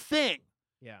 One thing.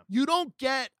 Yeah. You don't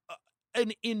get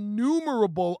an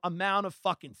innumerable amount of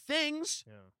fucking things.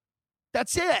 Yeah.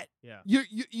 That's it. Yeah.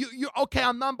 You're okay,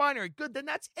 I'm non-binary. Good, then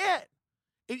that's it.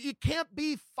 It can't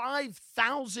be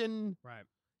 5,000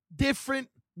 different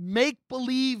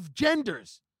make-believe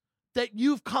genders that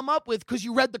you've come up with because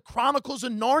you read the Chronicles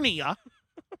of Narnia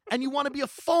and you want to be a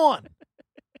fawn.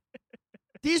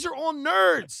 These are all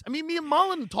nerds. I mean, me and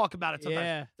Mullen talk about it sometimes.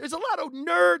 Yeah. There's a lot of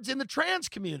nerds in the trans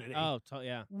community. Oh,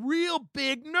 yeah. Real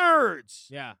big nerds.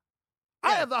 Yeah.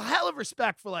 I have a hell of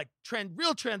respect for like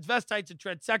real transvestites and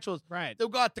transsexuals. Right. They'll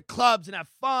go out to clubs and have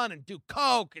fun and do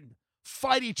coke and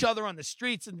fight each other on the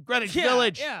streets in Greenwich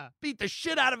Village. Yeah. Beat the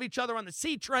shit out of each other on the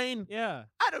C train. Yeah.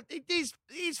 I don't think these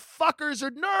fuckers are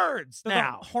nerds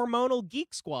now. The hormonal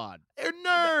geek squad. They're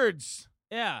nerds.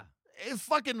 Yeah.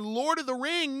 Fucking Lord of the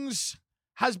Rings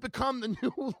has become the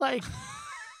new like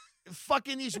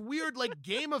fucking these weird like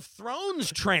Game of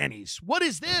Thrones trannies. What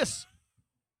is this?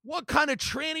 What kind of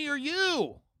tranny are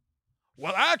you?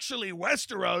 Well, actually,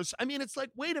 Westeros. I mean, it's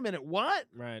like, wait a minute, what?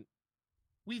 Right.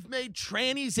 We've made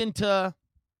trannies into...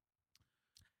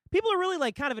 People are really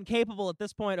like kind of incapable at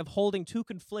this point of holding two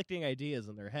conflicting ideas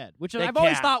in their head, which They I've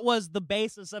always can't. thought was the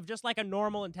basis of just like a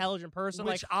normal, intelligent person.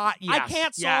 Which I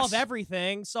can't solve yes.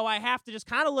 everything, so I have to just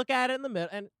kind of look at it in the middle.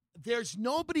 And there's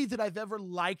nobody that I've ever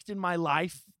liked in my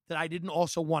life that I didn't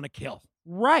also want to kill.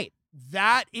 right.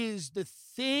 That is the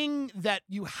thing that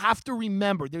you have to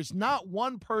remember. There's not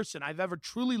one person I've ever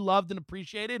truly loved and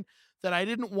appreciated that I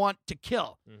didn't want to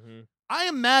kill. I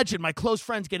imagine my close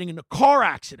friends getting into car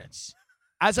accidents.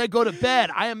 As I go to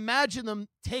bed, I imagine them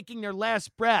taking their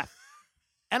last breath.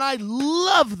 And I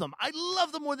love them. I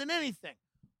love them more than anything.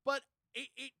 But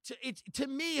to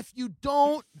me, if you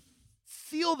don't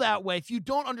feel that way, if you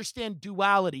don't understand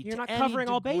duality, You're to not any covering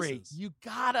all degree, bases. you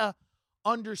gotta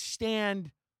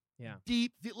understand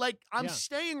deep. Like, I'm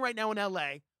staying right now in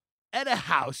LA at a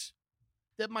house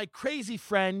that my crazy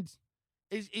friend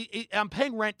I'm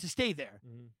paying rent to stay there.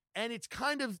 Mm-hmm. And it's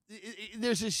kind of,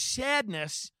 there's a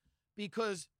sadness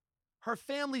because her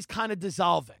family's kind of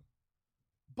dissolving.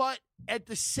 But at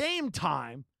the same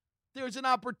time, there's an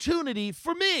opportunity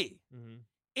for me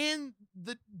in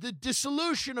the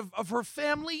dissolution of her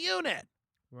family unit.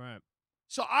 Right.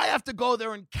 So I have to go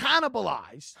there and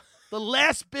cannibalize the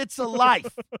last bits of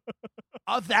life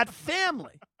of that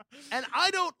family. And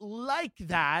I don't like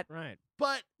that. Right.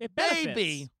 But, It baby,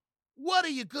 benefits. what are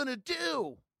you going to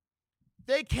do?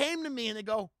 They came to me and they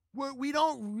go, we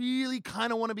don't really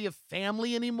kind of want to be a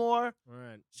family anymore.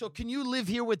 Right. So can you live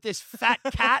here with this fat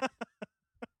cat?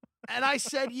 And I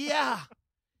said, yeah.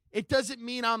 It doesn't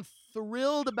mean I'm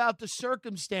thrilled about the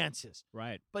circumstances.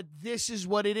 Right. But this is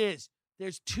what it is.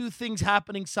 There's two things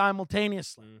happening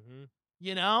simultaneously. Mm-hmm.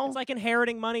 You know? It's like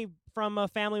inheriting money from a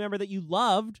family member that you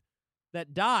loved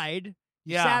that died.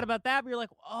 You're Yeah. sad about that, but you're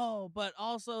like, oh, but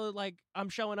also, like, I'm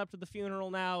showing up to the funeral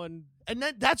now and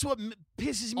that's what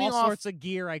pisses me all off. sorts of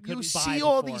gear I couldn't You buy see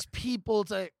all before. these people,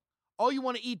 it's like, oh, you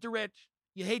want to eat the rich,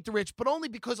 you hate the rich, but only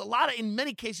because in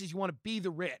many cases, you want to be the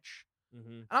rich.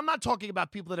 Mm-hmm. And I'm not talking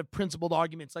about people that have principled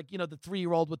arguments like, the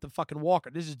 3-year-old with the fucking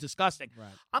walker. This is disgusting. Right.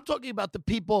 I'm talking about the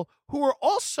people who are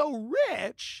also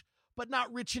rich, but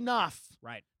not rich enough.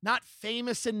 Right. Not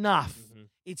famous enough. Mm-hmm.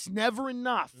 It's never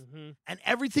enough. Mm-hmm. And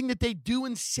everything that they do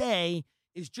and say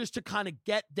is just to kind of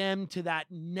get them to that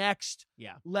next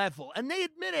level. And they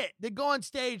admit it. They go on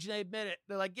stage and they admit it.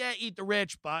 They're like, yeah, eat the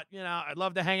rich, but, I'd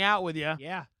love to hang out with you.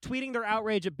 Yeah. Tweeting their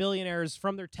outrage at billionaires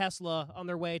from their Tesla on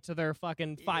their way to their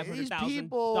fucking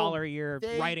 $500,000 a year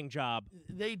writing job.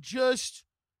 They just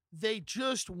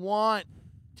want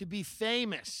to be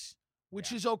famous,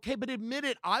 which is okay. But admit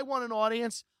it. I want an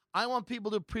audience. I want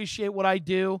people to appreciate what I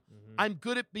do. Mm-hmm. I'm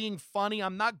good at being funny.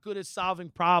 I'm not good at solving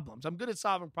problems. I'm good at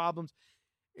solving problems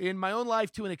in my own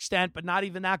life to an extent, but not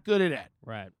even that good at it.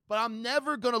 Right. But I'm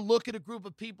never going to look at a group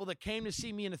of people that came to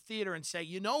see me in a theater and say,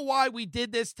 you know why we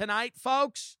did this tonight,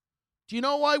 folks? Do you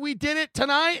know why we did it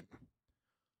tonight?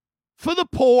 For the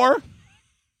poor.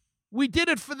 We did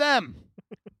it for them.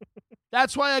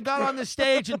 That's why I got on the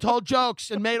stage and told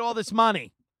jokes and made all this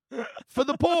money. For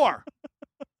the poor.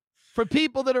 For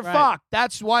people that are fucked.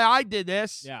 That's why I did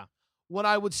this. Yeah. What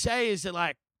I would say is that,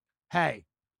 like, hey,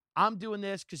 I'm doing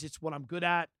this because it's what I'm good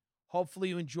at. Hopefully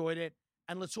you enjoyed it.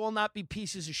 And let's all not be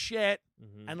pieces of shit.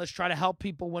 Mm-hmm. And let's try to help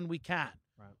people when we can.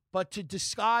 Right. But to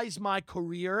disguise my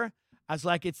career as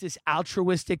like it's this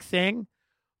altruistic thing,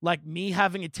 like me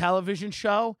having a television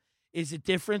show is a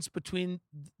difference between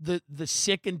the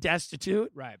sick and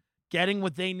destitute Right. getting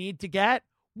what they need to get,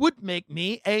 would make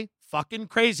me a fucking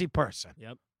crazy person.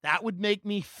 Yep. That would make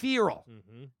me feral.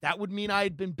 Mm-hmm. That would mean I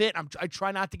had been bit. I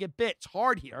try not to get bit. It's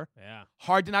hard here. Yeah.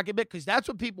 Hard to not get bit because that's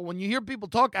what people, when you hear people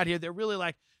talk out here, they're really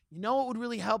like, you know what would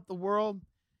really help the world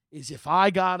is if I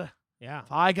got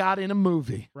in a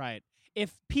movie. Right.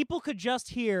 If people could just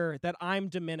hear that I'm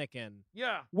Dominican,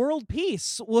 Yeah. world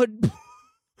peace would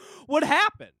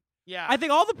happen. Yeah. I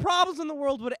think all the problems in the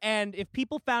world would end if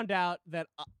people found out that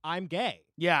I'm gay.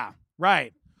 Yeah.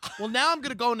 Right. Well, now I'm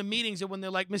going to go into meetings and when they're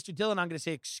like, Mr. Dillon, I'm going to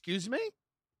say, excuse me?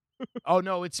 Oh,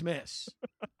 no, it's Miss.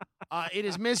 It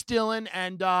is Miss Dillon,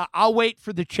 and I'll wait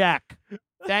for the check.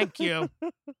 Thank you.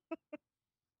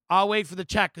 I'll wait for the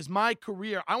check because my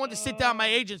career, I want to sit down with my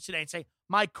agents today and say,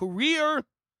 my career,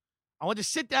 I want to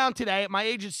sit down today at my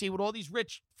agency with all these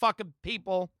rich fucking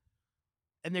people,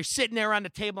 and they're sitting there on the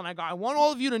table, and I go, I want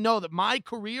all of you to know that my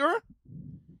career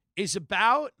is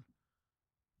about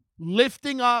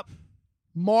lifting up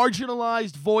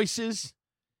marginalized voices,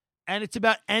 and it's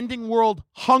about ending world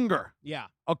hunger. Yeah.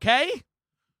 Okay?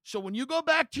 So when you go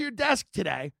back to your desk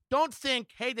today, don't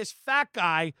think, hey, this fat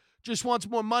guy just wants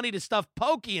more money to stuff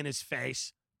Pokey in his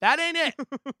face. That ain't it.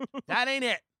 That ain't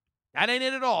it. That ain't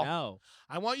it at all. No.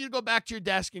 I want you to go back to your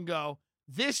desk and go,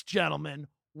 this gentleman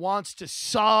wants to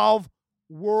solve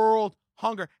world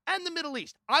hunger and the Middle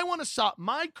East. I want to solve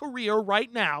my career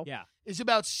right now. Yeah. Is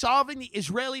about solving the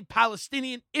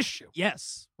Israeli-Palestinian issue.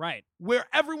 Yes. Right. Where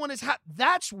everyone is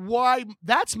that's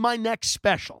my next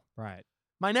special. Right.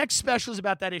 My next special is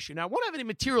about that issue. Now, I won't have any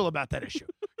material about that issue.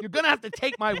 You're going to have to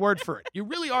take my word for it. You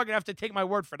really are going to have to take my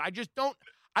word for it. I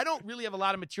don't really have a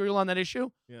lot of material on that issue.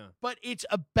 Yeah. But it's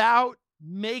about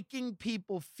making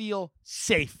people feel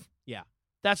safe. Yeah.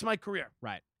 That's my career.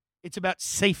 Right. It's about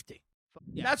safety.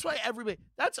 Yeah. That's why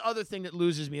that's the other thing that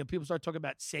loses me when people start talking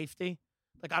about safety.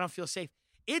 Like, I don't feel safe.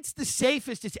 It's the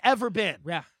safest it's ever been.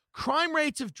 Yeah. Crime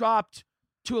rates have dropped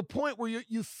to a point where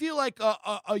you feel like a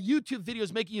YouTube video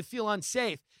is making you feel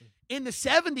unsafe. In the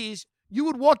 70s, You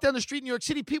would walk down the street in New York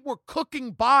City, people were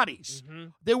cooking bodies. Mm-hmm.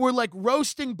 They were like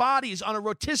roasting bodies on a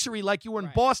rotisserie like you were in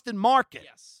Right. Boston Market.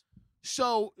 Yes.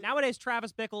 So Nowadays,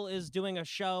 Travis Bickle is doing a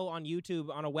show on YouTube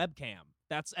on a webcam.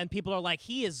 And people are like,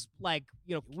 he is like,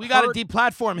 we got to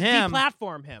deplatform him.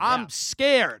 Deplatform him. I'm yeah.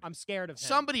 scared. I'm scared of him.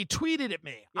 Somebody tweeted at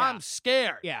me. Yeah. I'm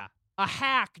scared. Yeah. A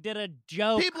hack did a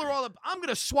joke. People are all I'm going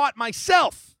to SWAT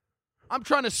myself. I'm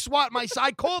trying to SWAT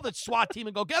I call the SWAT team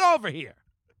and go, get over here.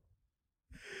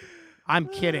 I'm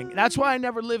kidding. That's why I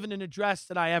never live in an address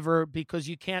because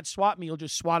you can't SWAT me. You'll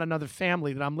just SWAT another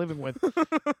family that I'm living with.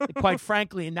 Quite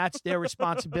frankly, and that's their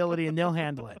responsibility and they'll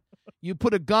handle it. You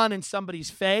put a gun in somebody's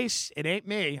face, it ain't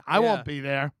me. I won't be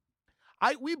there.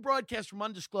 We broadcast from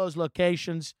undisclosed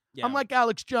locations. Yeah. I'm like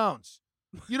Alex Jones.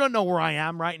 You don't know where I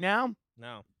am right now.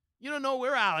 No. You don't know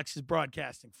where Alex is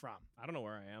broadcasting from. I don't know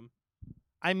where I am.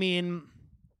 I mean,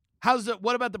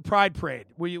 what about the Pride Parade?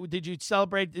 Did you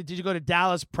celebrate? Did you go to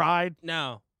Dallas Pride?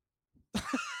 No.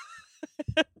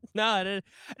 No,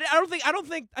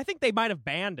 I think they might have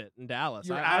banned it in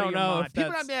Dallas. I don't know. If people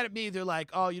are not mad at me. They're like,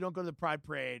 "Oh, you don't go to the Pride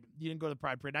Parade. You didn't go to the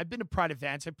Pride Parade." I've been to Pride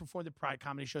events. I performed at Pride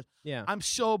comedy shows. Yeah. I'm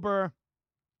sober.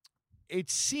 It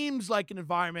seems like an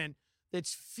environment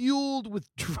that's fueled with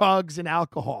drugs and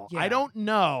alcohol. Yeah. I don't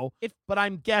know, but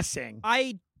I'm guessing.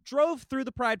 I drove through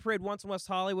the Pride Parade once in West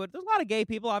Hollywood. There's a lot of gay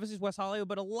people, obviously, it's West Hollywood,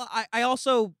 but I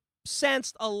also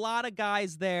sensed a lot of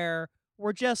guys there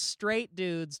were just straight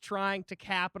dudes trying to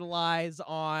capitalize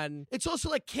on. It's also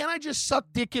like, can I just suck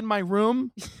dick in my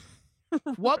room?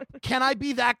 What can I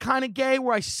be that kind of gay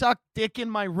where I suck dick in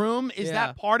my room? Is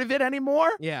that part of it anymore?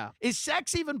 Yeah. Is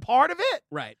sex even part of it?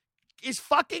 Right. Is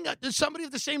fucking does somebody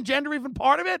of the same gender even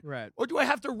part of it? Right. Or do I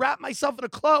have to wrap myself in a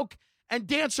cloak and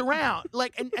dance around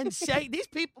and say these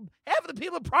people? Half of the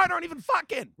people at Pride aren't even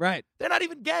fucking. Right. They're not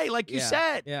even gay, like you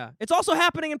said. Yeah. It's also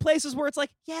happening in places where it's like,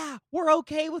 yeah, we're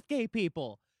okay with gay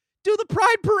people. Do the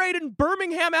Pride Parade in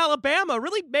Birmingham, Alabama.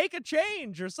 Really make a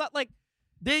change or something like.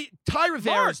 Ty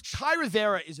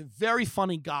Rivera is a very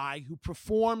funny guy who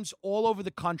performs all over the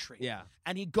country. Yeah.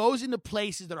 And he goes into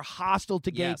places that are hostile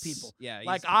to gay people. Yeah.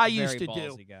 Like I used to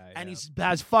do. Guy, and he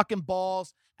has fucking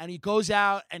balls. And he goes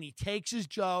out and he takes his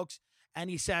jokes and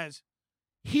he says,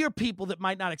 here, people that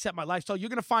might not accept my lifestyle, you're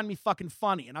going to find me fucking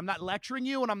funny. And I'm not lecturing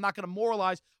you and I'm not going to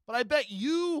moralize. But I bet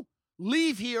you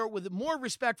leave here with more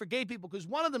respect for gay people because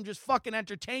one of them just fucking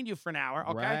entertained you for an hour.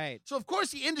 Okay. Right. So, of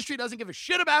course, the industry doesn't give a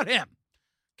shit about him.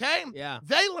 Okay? Yeah.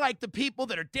 They like the people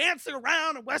that are dancing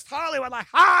around in West Hollywood like,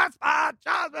 hot spot,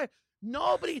 John.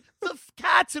 Nobody, the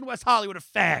cats in West Hollywood are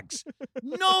fags.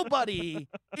 Nobody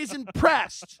is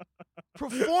impressed.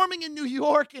 Performing in New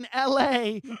York and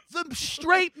L.A., the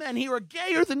straight men here are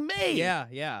gayer than me. Yeah,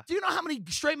 yeah. Do you know how many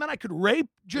straight men I could rape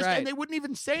and they wouldn't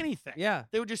even say anything? Yeah.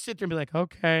 They would just sit there and be like,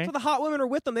 okay. So the hot women are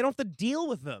with them. They don't have to deal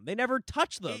with them. They never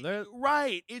touch them.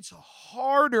 Right. It's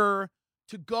harder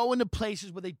to go into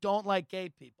places where they don't like gay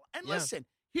people. And listen,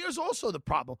 here's also the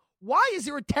problem. Why is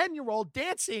there a 10-year-old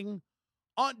dancing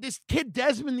on this kid,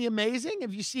 Desmond the Amazing?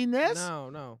 Have you seen this?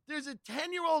 No. There's a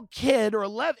 10-year-old kid or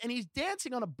 11, and he's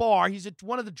dancing on a bar. He's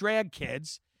one of the drag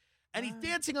kids, and he's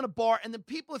dancing on a bar, and the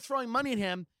people are throwing money at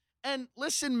him. And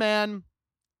listen, man,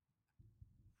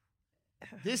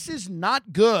 this is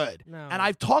not good. No. And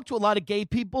I've talked to a lot of gay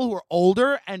people who are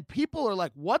older, and people are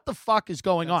like, what the fuck is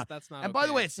going on? That's not and by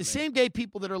the way, it's the same gay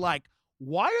people that are like,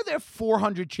 why are there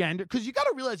 400 gender? Because you got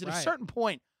to realize at a certain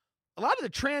point, a lot of the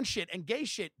trans shit and gay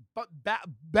shit,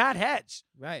 bad heads.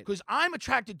 Right. Because I'm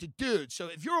attracted to dudes. So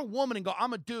if you're a woman and go,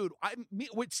 I'm a dude,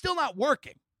 it's still not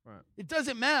working. Right. It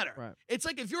doesn't matter. Right. It's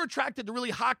like if you're attracted to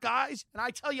really hot guys and I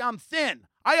tell you I'm thin,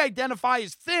 I identify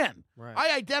as thin. Right.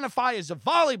 I identify as a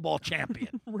volleyball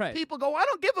champion. Right. People go, I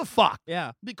don't give a fuck.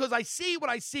 Yeah. Because I see what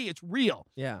I see. It's real.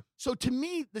 Yeah. So to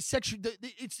me,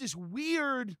 it's this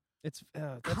weird. It's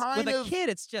kind with of a kid.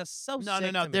 It's just so no.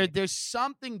 sick to me. There's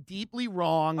something deeply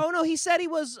wrong. Oh no, he said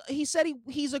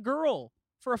he's a girl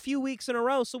for a few weeks in a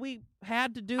row, so we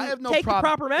had to take the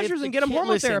proper measures and get him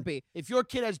hormone therapy. If your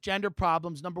kid has gender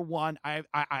problems, number one, I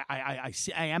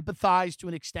empathize to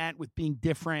an extent with being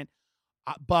different,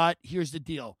 but here's the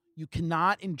deal: you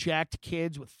cannot inject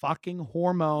kids with fucking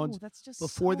hormones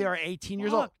before they are 18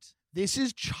 years old. This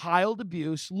is child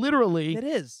abuse, literally. It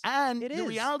is, and the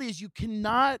reality is you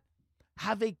cannot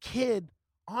have a kid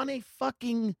on a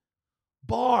fucking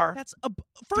bar. That's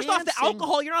first off, the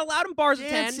alcohol. You're not allowed in bars at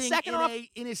 10. Second off,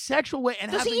 in a sexual way, and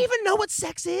does he even know what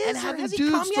sex is? And having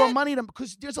dudes throw money at him,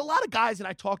 because there's a lot of guys that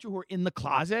I talk to who are in the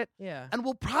closet, and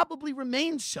will probably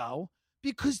remain so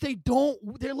because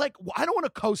they're like, well, I don't want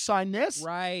to co-sign this.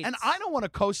 Right. And I don't want to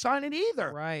co-sign it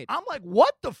either. Right. I'm like,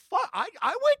 what the fuck? I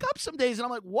wake up some days and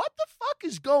I'm like, what the fuck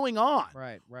is going on?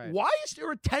 Right. Why is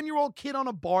there a 10-year-old kid on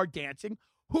a bar dancing?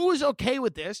 Who is okay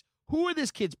with this? Who are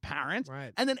this kid's parents?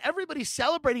 Right. And then everybody's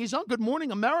celebrating his own Good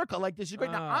Morning America like this is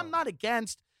great. Now, I'm not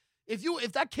against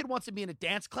if that kid wants to be in a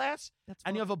dance class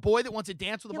and you have a boy that wants to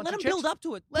dance with a bunch of chicks. Let him build up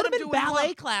to it. Let him in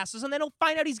ballet classes, and then he'll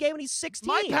find out he's gay when he's 16.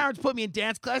 My parents put me in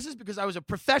dance classes because I was a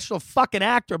professional fucking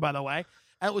actor, by the way.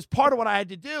 And it was part of what I had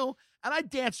to do. And I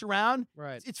danced around.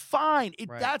 Right. It's fine.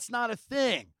 Right. That's not a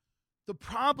thing. The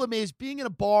problem is being in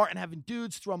a bar and having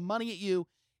dudes throw money at you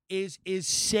is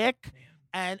sick.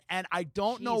 And I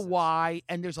don't know why.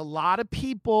 And there's a lot of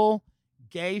people,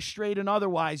 gay, straight, and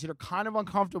otherwise, that are kind of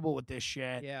uncomfortable with this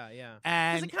shit. Yeah.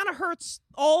 And it kind of hurts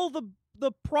all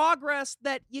the progress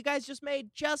that you guys just made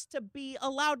just to be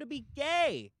allowed to be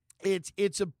gay.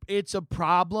 It's a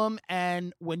problem.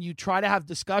 And when you try to have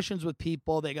discussions with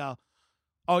people, they go,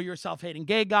 "Oh, you're a self-hating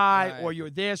gay guy, right. or you're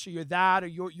this, or you're that, or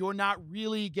you're not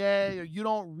really gay, or you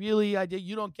don't really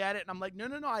you don't get it." And I'm like, no,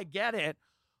 I get it.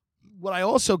 What I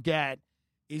also get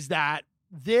is that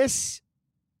this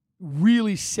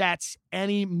really sets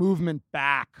any movement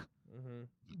back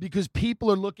because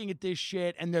people are looking at this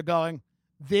shit and they're going,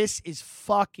 "This is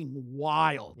fucking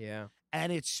wild." Yeah.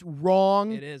 And it's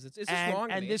wrong. It is. It's just wrong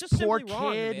to and me. this It's just poor simply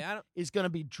wrong to me. kid is going to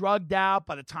be drugged out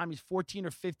by the time he's 14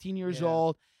 or 15 years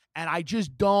old. And I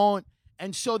just don't.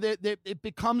 And so it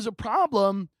becomes a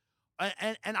problem.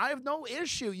 And I have no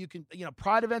issue. You can,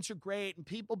 pride events are great. And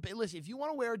people, listen, if you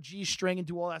want to wear a G-string and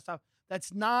do all that stuff,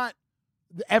 that's not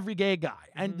every gay guy.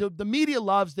 And the media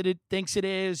loves that it thinks it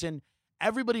is. And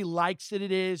everybody likes that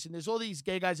it is. And there's all these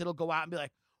gay guys that'll go out and be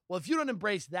like, well, if you don't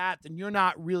embrace that, then you're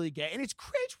not really gay. And it's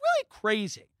really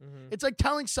crazy. It's like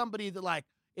telling somebody that, like,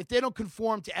 if they don't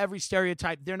conform to every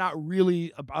stereotype, they're not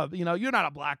really, you're not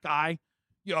a black guy.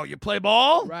 You play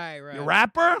ball? Right. You're a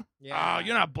rapper? Yeah. Oh,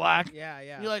 you're not black.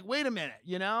 Yeah. You're like, wait a minute,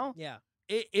 Yeah.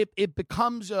 It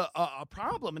becomes a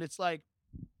problem. And it's like,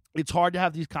 it's hard to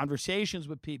have these conversations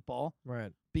with people.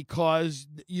 Right. Because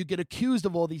you get accused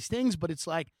of all these things, but it's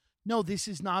like, no, this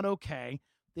is not okay.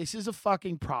 This is a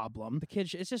fucking problem. The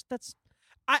kid, it's just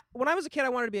when I was a kid, I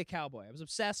wanted to be a cowboy. I was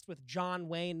obsessed with John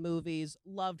Wayne movies,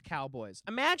 loved cowboys.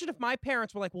 Imagine if my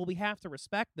parents were like, well, we have to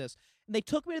respect this. And they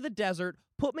took me to the desert,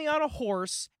 put me on a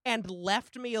horse, and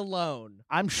left me alone.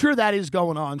 I'm sure that is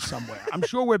going on somewhere. I'm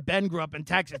sure where Ben grew up in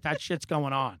Texas, that shit's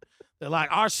going on. They're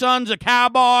like, our son's a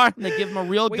cowboy. And they give him a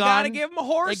real gun. We got to give him a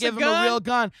horse, They give him a real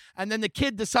gun. And then the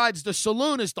kid decides the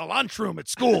saloon is the lunchroom at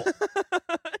school.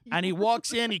 And he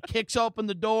walks in, he kicks open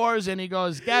the doors, and he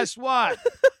goes, guess what?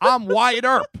 I'm Wyatt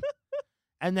Earp.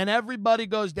 And then everybody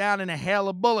goes down in a hail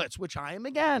of bullets, which I am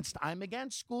against. I'm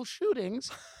against school shootings.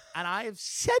 And I have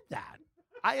said that.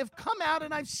 I have come out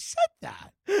and I've said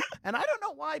that. And I don't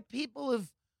know why people have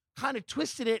kind of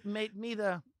twisted it and made me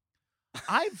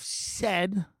I've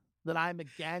said that I'm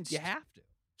against You have to.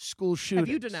 school shootings.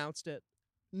 Have you denounced it?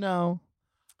 No.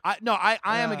 I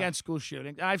am against school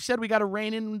shootings. I've said we got to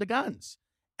rein in the guns.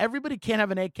 Everybody can't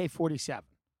have an AK-47. It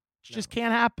just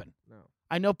can't happen. No.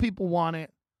 I know people want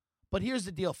it. But here's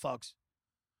the deal, folks.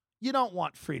 You don't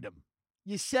want freedom.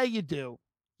 You say you do.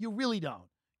 You really don't.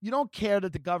 You don't care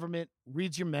that the government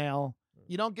reads your mail.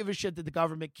 You don't give a shit that the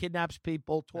government kidnaps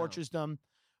people, tortures them,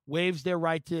 waives their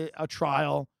right to a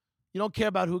trial. You don't care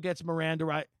about who gets Miranda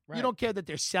right. You don't care that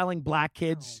they're selling black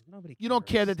kids. No, nobody cares. You don't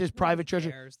care that there's private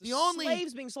churches. The only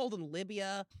slaves being sold in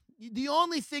Libya. The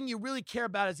only thing you really care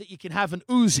about is that you can have an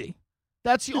Uzi.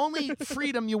 That's the only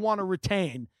freedom you want to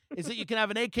retain, is that you can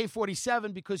have an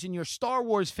AK-47 because in your Star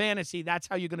Wars fantasy, that's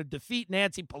how you're going to defeat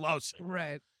Nancy Pelosi.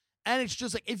 Right. And it's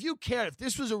just like, if you care, if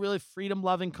this was a really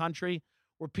freedom-loving country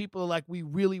where people are like, we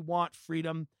really want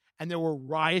freedom, and there were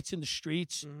riots in the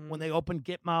streets when they opened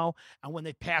Gitmo, and when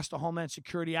they passed the Homeland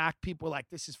Security Act, people were like,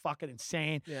 this is fucking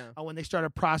insane. Yeah. And when they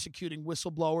started prosecuting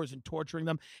whistleblowers and torturing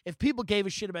them, if people gave a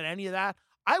shit about any of that,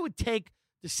 I would take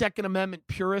the Second Amendment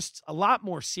purists a lot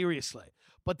more seriously.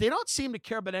 But they don't seem to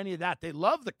care about any of that. They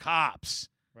love the cops.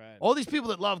 Right. All these people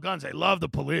that love guns, they love the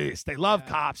police. They love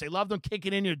cops. They love them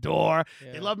kicking in your door.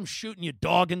 Yeah. They love them shooting your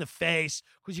dog in the face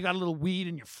because you got a little weed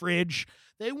in your fridge.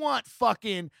 They want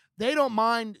they don't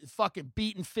mind fucking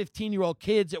beating 15-year-old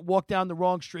kids that walk down the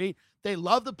wrong street. They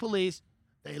love the police.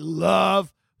 They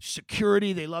love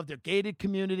security. They love their gated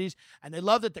communities. And they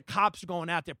love that the cops are going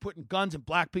out there putting guns in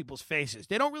black people's faces.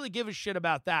 They don't really give a shit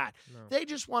about that. No. They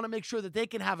just want to make sure that they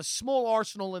can have a small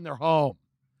arsenal in their home.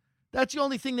 That's the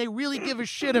only thing they really give a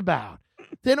shit about.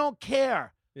 They don't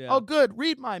care. Yeah. Oh, good.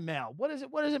 Read my mail. What does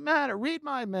it matter? Read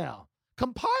my mail.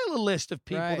 compile a list of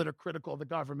people Right. that are critical of the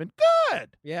government.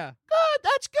 Good. Yeah. Good.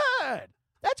 That's good.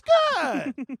 That's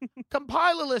good.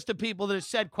 Compile a list of people that have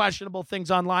said questionable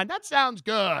things online. That sounds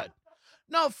good.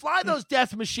 No, fly those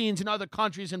death machines in other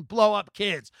countries and blow up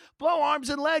kids. Blow arms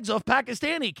and legs off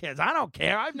Pakistani kids. I don't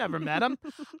care. I've never met them.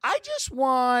 I just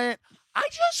want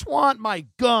my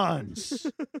guns.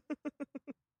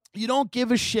 You don't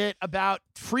give a shit about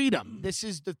freedom. This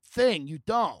is the thing. You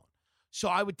don't. So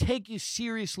I would take you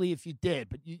seriously if you did,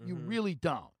 but you really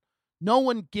don't. No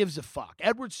one gives a fuck.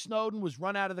 Edward Snowden was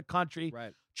run out of the country.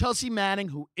 Right. Chelsea Manning,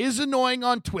 who is annoying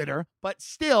on Twitter, but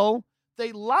still,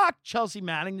 they locked Chelsea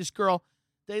Manning, this girl,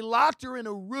 they locked her in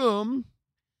a room,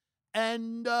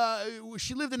 and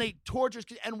she lived in a torturous,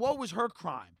 and what was her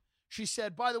crime? She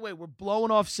said, by the way, we're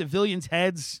blowing off civilians'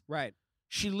 heads. Right.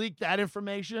 She leaked that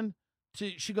information.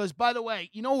 She goes, by the way,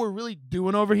 you know what we're really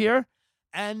doing over here?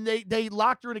 And they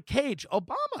locked her in a cage.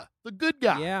 Obama, the good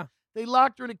guy. Yeah. They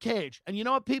locked her in a cage. And you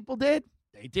know what people did?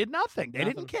 They did nothing. They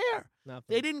didn't care. Nothing.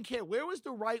 They didn't care. Where was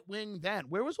the right wing then?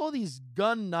 Where was all these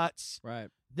gun nuts Right.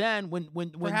 then when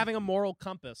We're having a moral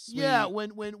compass. yeah,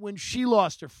 when she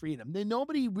lost her freedom? Then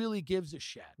nobody really gives a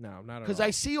shit. No, not at all. Because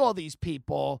I see all these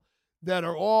people that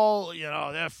are all,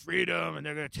 they're freedom and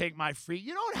they're going to take my freedom.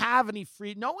 You don't have any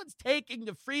freedom. No one's taking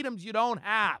the freedoms you don't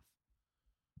have.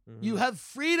 Mm-hmm. You have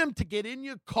freedom to get in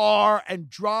your car and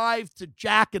drive to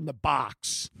Jack in the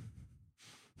Box.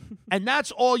 And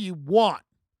that's all you want.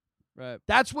 Right.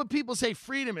 That's what people say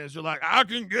freedom is. They're like, I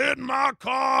can get in my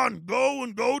car and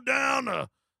go down to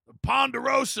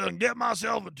Ponderosa and get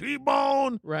myself a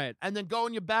T-bone. Right. And then go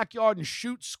in your backyard and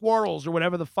shoot squirrels or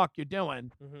whatever the fuck you're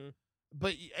doing. Mm-hmm.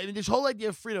 But I mean, this whole idea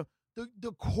of freedom,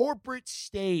 the corporate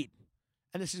state,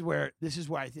 and this is where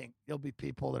I think there'll be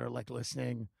people that are like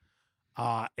listening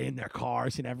in their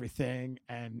cars and everything,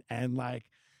 and like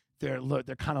they're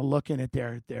kind of looking at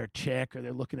their chick or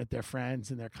they're looking at their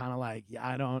friends and they're kind of like, yeah,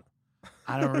 I don't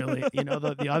really,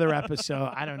 the other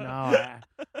episode, I don't know.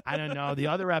 I don't know. The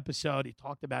other episode, he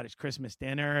talked about his Christmas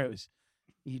dinner.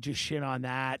 He just shit on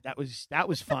that. That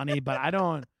was funny, but I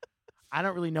don't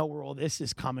really know where all this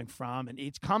is coming from. And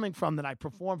it's coming from that I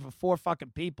performed for 4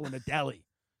 fucking people in a deli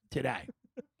today.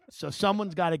 So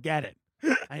someone's got to get it.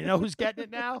 And you know who's getting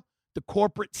it now? The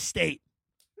corporate state.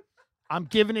 I'm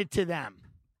giving it to them.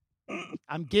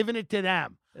 I'm giving it to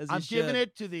them. I'm giving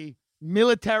it to the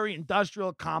military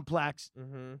industrial complex.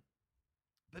 Mm-hmm.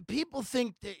 But people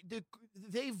think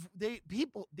these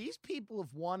people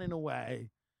have won in a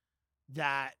way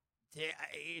that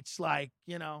it's like,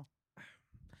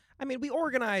 I mean, we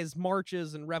organize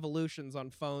marches and revolutions on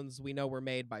phones we know were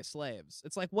made by slaves.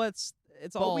 It's like, But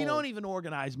we don't even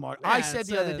organize marches. Yeah, I said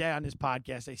the other day on this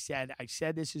podcast, I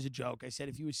said this is a joke. I said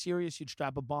if you were serious, you'd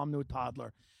strap a bomb to a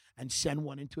toddler and send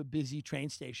one into a busy train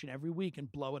station every week and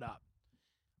blow it up.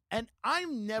 And I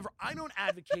don't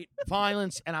advocate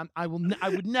violence, and I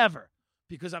would never,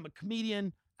 because I'm a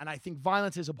comedian and I think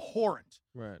violence is abhorrent.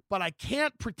 Right. But I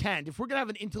can't pretend, if we're going to have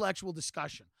an intellectual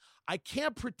discussion, I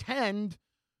can't pretend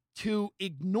to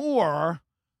ignore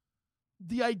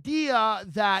the idea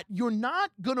that you're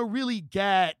not going to really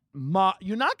get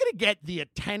the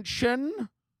attention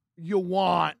you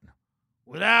want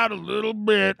without a little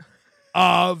bit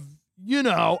of,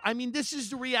 I mean, this is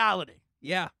the reality.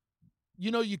 Yeah.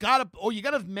 You gotta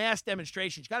have mass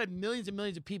demonstrations. You gotta have millions and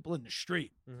millions of people in the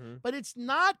street. Mm-hmm. But it's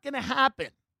not gonna happen.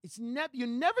 You're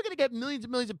never gonna get millions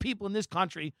and millions of people in this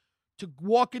country to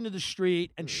walk into the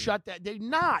street and shut that. They're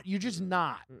not. You're just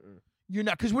not. Mm-mm. You're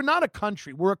not, because we're not a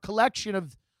country. We're a collection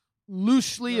of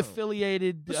loosely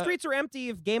affiliated. The streets are empty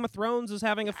if Game of Thrones is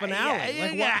having a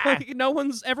finale. Yeah.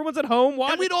 Everyone's at home.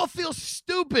 And we'd all feel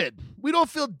stupid. We'd all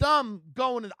feel dumb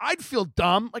going. I'd feel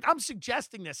dumb. Like, I'm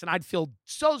suggesting this, and I'd feel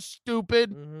so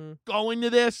stupid going to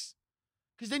this.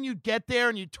 Because then you'd get there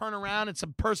and you'd turn around and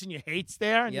some person you hate's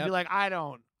there, and you'd be like, I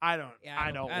don't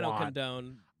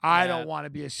condone. I don't want to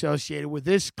be associated with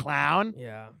this clown.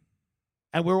 Yeah.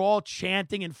 And we're all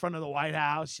chanting in front of the White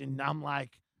House, and I'm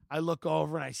like, I look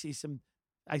over and I see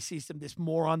this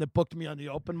moron that booked me on the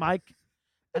open mic,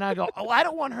 and I go, oh, I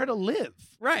don't want her to live.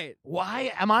 Right.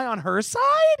 Why am I on her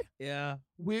side? Yeah.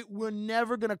 We're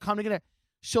never gonna come together.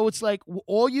 So it's like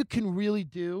all you can really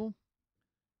do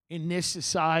in this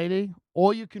society,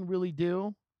 all you can really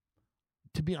do,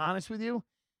 to be honest with you,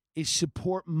 is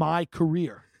support my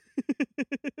career.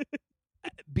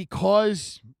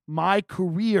 Because my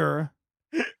career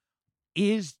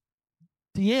is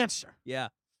the answer. Yeah.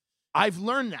 I've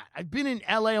learned that. I've been in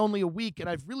LA only a week, and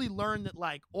I've really learned that,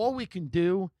 like, all we can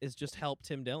do is just help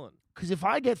Tim Dillon. Because if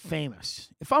I get famous,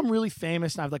 if I'm really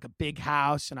famous and I have like a big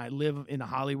house and I live in the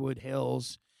Hollywood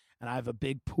Hills and I have a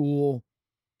big pool,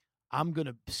 I'm going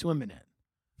to swim in it.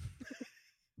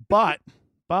 But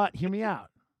hear me out.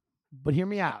 Okay, I'm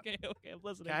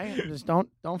listening. Okay? Just don't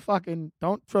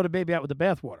throw the baby out with the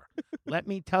bathwater. Let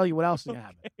me tell you what else is going to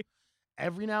happen.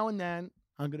 Every now and then,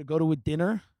 I'm going to go to a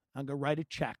dinner. I'm going to write a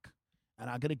check. And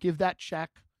I'm going to give that check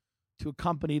to a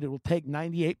company that will take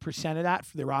 98% of that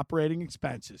for their operating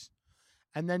expenses.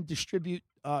 And then distribute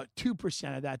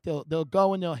 2% of that. They'll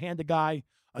go and they'll hand the guy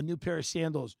a new pair of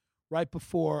sandals right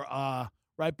before our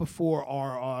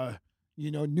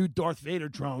new Darth Vader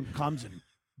drone comes and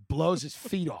blows his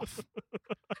feet off.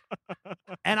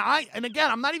 And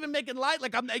again, I'm not even making light.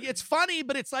 Like it's funny,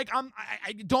 but it's like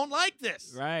I don't like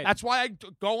this. Right. That's why I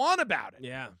go on about it.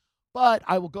 Yeah. But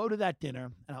I will go to that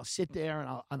dinner and I'll sit there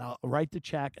and I'll write the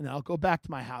check and then I'll go back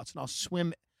to my house and I'll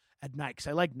swim at night because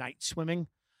I like night swimming.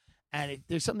 And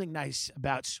there's something nice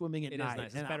about swimming at night. It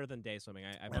is nice. It's better than day swimming.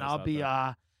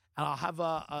 I'll have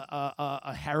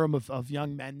a harem of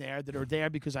young men there that are there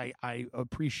because I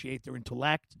appreciate their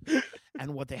intellect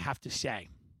and what they have to say.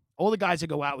 All the guys I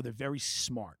go out with are very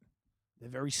smart. They're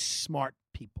very smart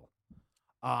people.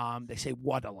 They say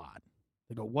what a lot.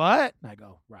 They go, what? And I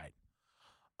go, right.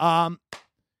 And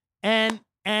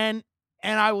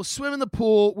I will swim in the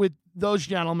pool with those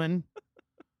gentlemen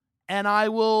and I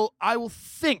will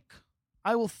think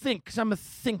because I'm a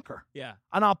thinker. Yeah.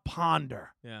 And I'll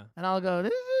ponder. Yeah. And I'll go,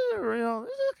 this is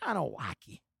kind of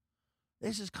wacky.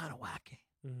 This is kind of wacky.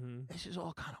 Mm-hmm. This is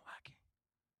all kind of wacky.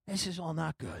 This is all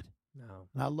not good. No.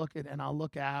 And I'll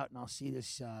look out and I'll see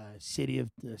this city of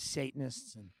the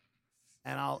Satanists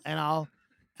and I'll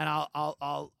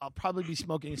probably be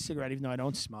smoking a cigarette even though I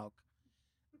don't smoke.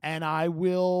 And I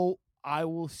will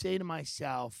say to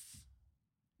myself,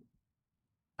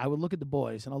 I would look at the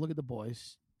boys,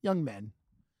 young men,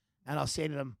 and I'll say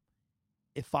to them,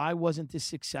 if I wasn't this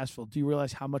successful, do you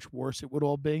realize how much worse it would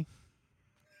all be?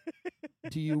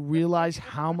 Do you realize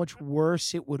how much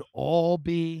worse it would all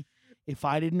be if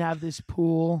I didn't have this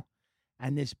pool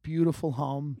and this beautiful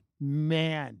home?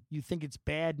 Man, you think it's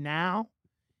bad now?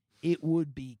 It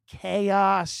would be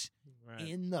chaos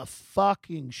in the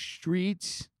fucking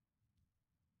streets.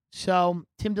 So,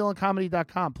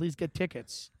 TimDillonComedy.com. Please get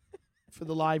tickets for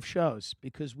the live shows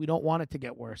because we don't want it to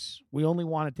get worse. We only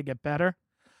want it to get better.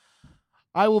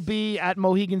 I will be at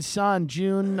Mohegan Sun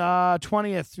June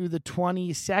 20th through the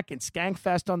 22nd.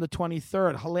 Skankfest on the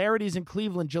 23rd. Hilarities in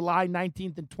Cleveland July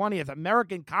 19th and 20th.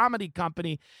 American Comedy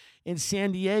Company in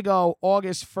San Diego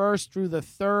August 1st through the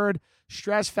 3rd.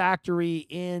 Stress Factory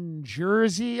in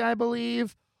Jersey, I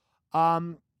believe,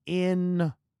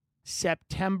 in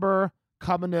September.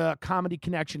 Coming to Comedy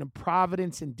Connection in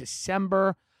Providence in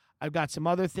December. I've got some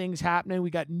other things happening.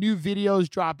 We got new videos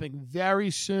dropping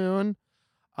very soon.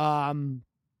 Devin,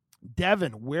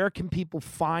 where can people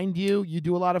find you? You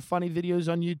do a lot of funny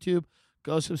videos on YouTube.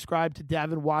 Go subscribe to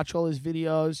Devin. Watch all his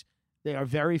videos. They are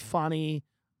very funny.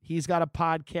 He's got a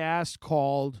podcast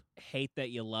called Hate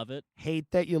That You Love It. Hate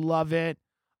That You Love It.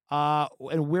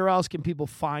 And where else can people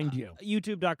find you?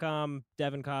 YouTube.com,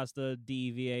 Devin Costa,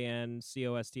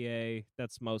 DEVANCOSTA.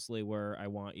 That's mostly where I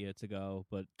want you to go.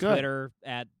 But Good. Twitter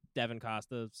at Devin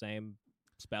Costa, same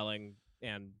spelling.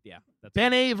 And yeah, that's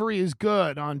Ben Avery is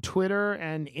good on Twitter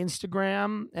and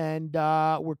Instagram. And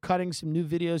we're cutting some new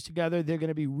videos together. They're going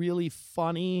to be really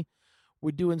funny.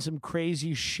 We're doing some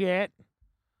crazy shit.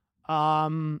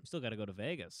 Still got to go to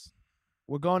Vegas.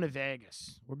 We're going to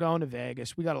Vegas. We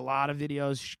got a lot of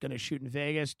videos going to shoot in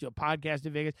Vegas, do a podcast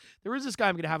in Vegas. There is this guy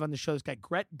I'm going to have on the show, this guy,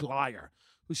 Gret Glyer,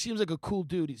 who seems like a cool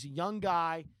dude. He's a young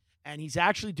guy, and he's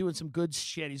actually doing some good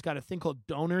shit. He's got a thing called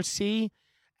DonorSee,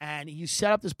 and he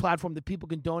set up this platform that people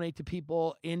can donate to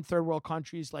people in third world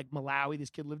countries like Malawi.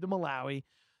 This kid lived in Malawi,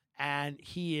 and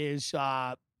he is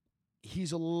he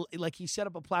set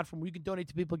up a platform where you can donate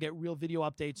to people, get real video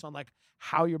updates on like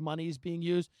how your money is being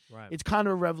used. Right. It's kind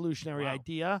of a revolutionary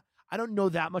idea. I don't know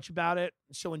that much about it.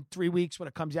 So in 3 weeks when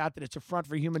it comes out that it's a front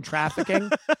for human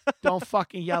trafficking, don't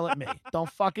fucking yell at me. Don't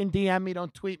fucking DM me.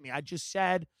 Don't tweet me. I just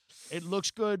said it looks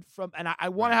good and I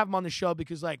want to have him on the show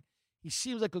because like he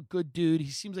seems like a good dude.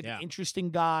 He seems like an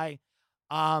interesting guy.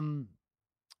 I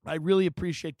really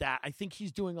appreciate that. I think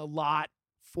he's doing a lot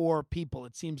for people.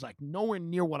 It seems like nowhere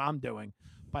near what I'm doing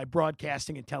by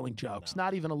broadcasting and telling jokes.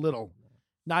 Not even a little.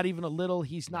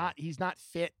 He's not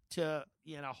fit to,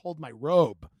 hold my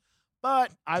robe.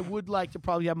 But I would like to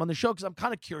probably have him on the show because I'm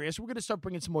kind of curious. We're going to start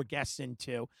bringing some more guests in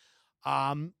too.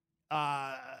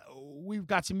 We've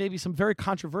got some very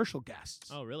controversial guests.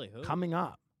 Oh, really? Who? Coming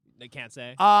up. They can't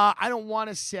say. I don't want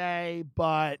to say,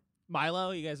 but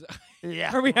Milo, you guys.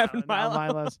 Yeah. Are we having Milo?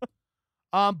 Milo's.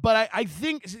 But I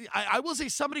think I will say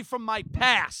somebody from my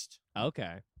past.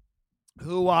 Okay.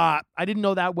 who I didn't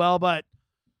know that well, but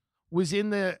was in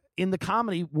the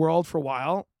comedy world for a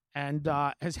while and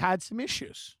has had some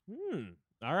issues.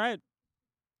 All right.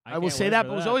 I will say that,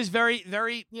 but was always very,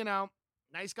 very,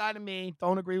 nice guy to me.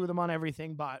 Don't agree with him on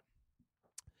everything, but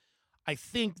I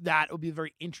think that would be a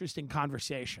very interesting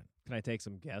conversation. Can I take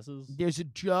some guesses? There's a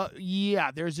joke. Yeah,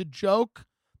 there's a joke.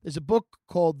 There's a book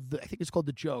called, I think it's called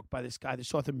The Joke by this guy,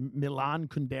 this author Milan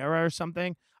Kundera or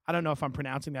something. I don't know if I'm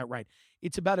pronouncing that right.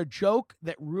 It's about a joke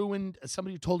that ruined,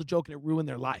 somebody who told a joke and it ruined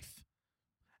their life.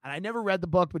 And I never read the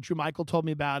book, but Drew Michael told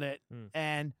me about it,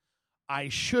 and I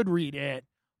should read it.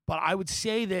 But I would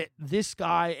say that this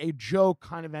guy, a joke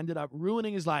kind of ended up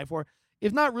ruining his life, or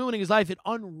if not ruining his life, it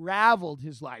unraveled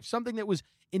his life. Something that was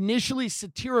initially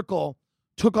satirical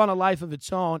took on a life of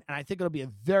its own, and I think it'll be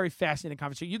a very fascinating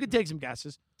conversation. You could take some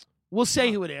guesses. We'll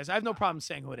say who it is. I have no problem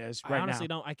saying who it is right now. I honestly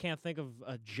don't. I can't think of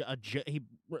he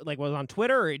was on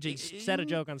Twitter or he just said a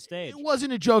joke on stage. It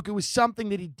wasn't a joke. It was something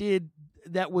that he did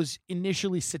that was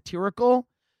initially satirical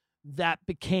that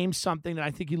became something that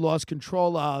I think he lost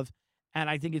control of, and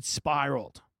I think it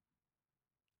spiraled.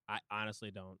 I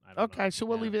honestly don't. I don't okay, know. so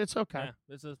we'll leave it. It's okay. Yeah,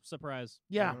 it's a surprise.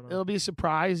 Yeah, it'll be a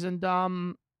surprise, and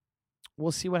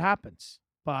we'll see what happens.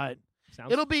 But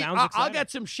it'll be. I'll get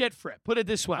some shit for it. Put it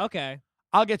this way. Okay.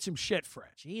 I'll get some shit for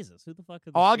it. Jesus, who the fuck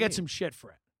could this I'll be? get some shit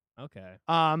for it.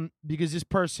 Okay. Because this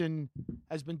person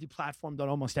has been deplatformed on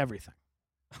almost everything.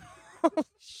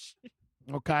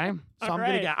 Okay? So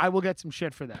I will get some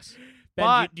shit for this.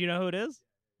 Ben, do you know who it is?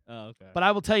 Oh, okay. But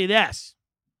I will tell you this.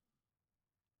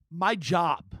 My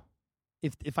job,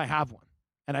 if I have one,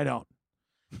 and I don't,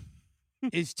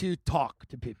 is to talk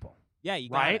to people. Yeah, you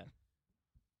got right? it.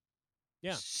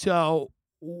 Yeah. So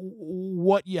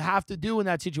what you have to do in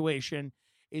that situation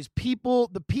is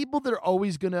the people that are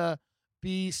always going to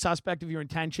be suspect of your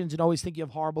intentions and always think you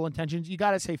have horrible intentions, you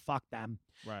got to say fuck them.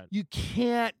 Right. You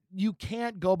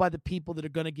can't go by the people that are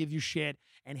going to give you shit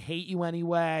and hate you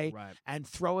anyway, right, and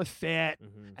throw a fit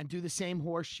and do the same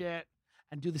horse shit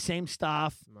and do the same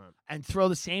stuff and throw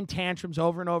the same tantrums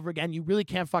over and over again. You really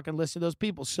can't fucking listen to those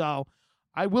people. So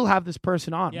I will have this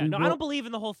person on. Yeah, I don't believe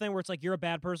in the whole thing where it's like you're a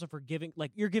bad person for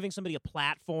you're giving somebody a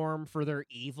platform for their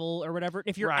evil or whatever.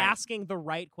 If you're asking the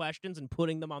right questions and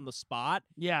putting them on the spot,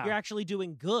 you're actually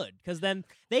doing good, because then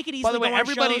they could easily go on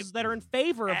shows that are in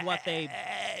favor of what they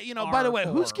by the way,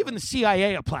 who's giving the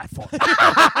CIA a platform?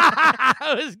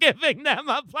 Who's giving them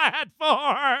a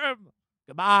platform?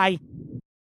 Goodbye.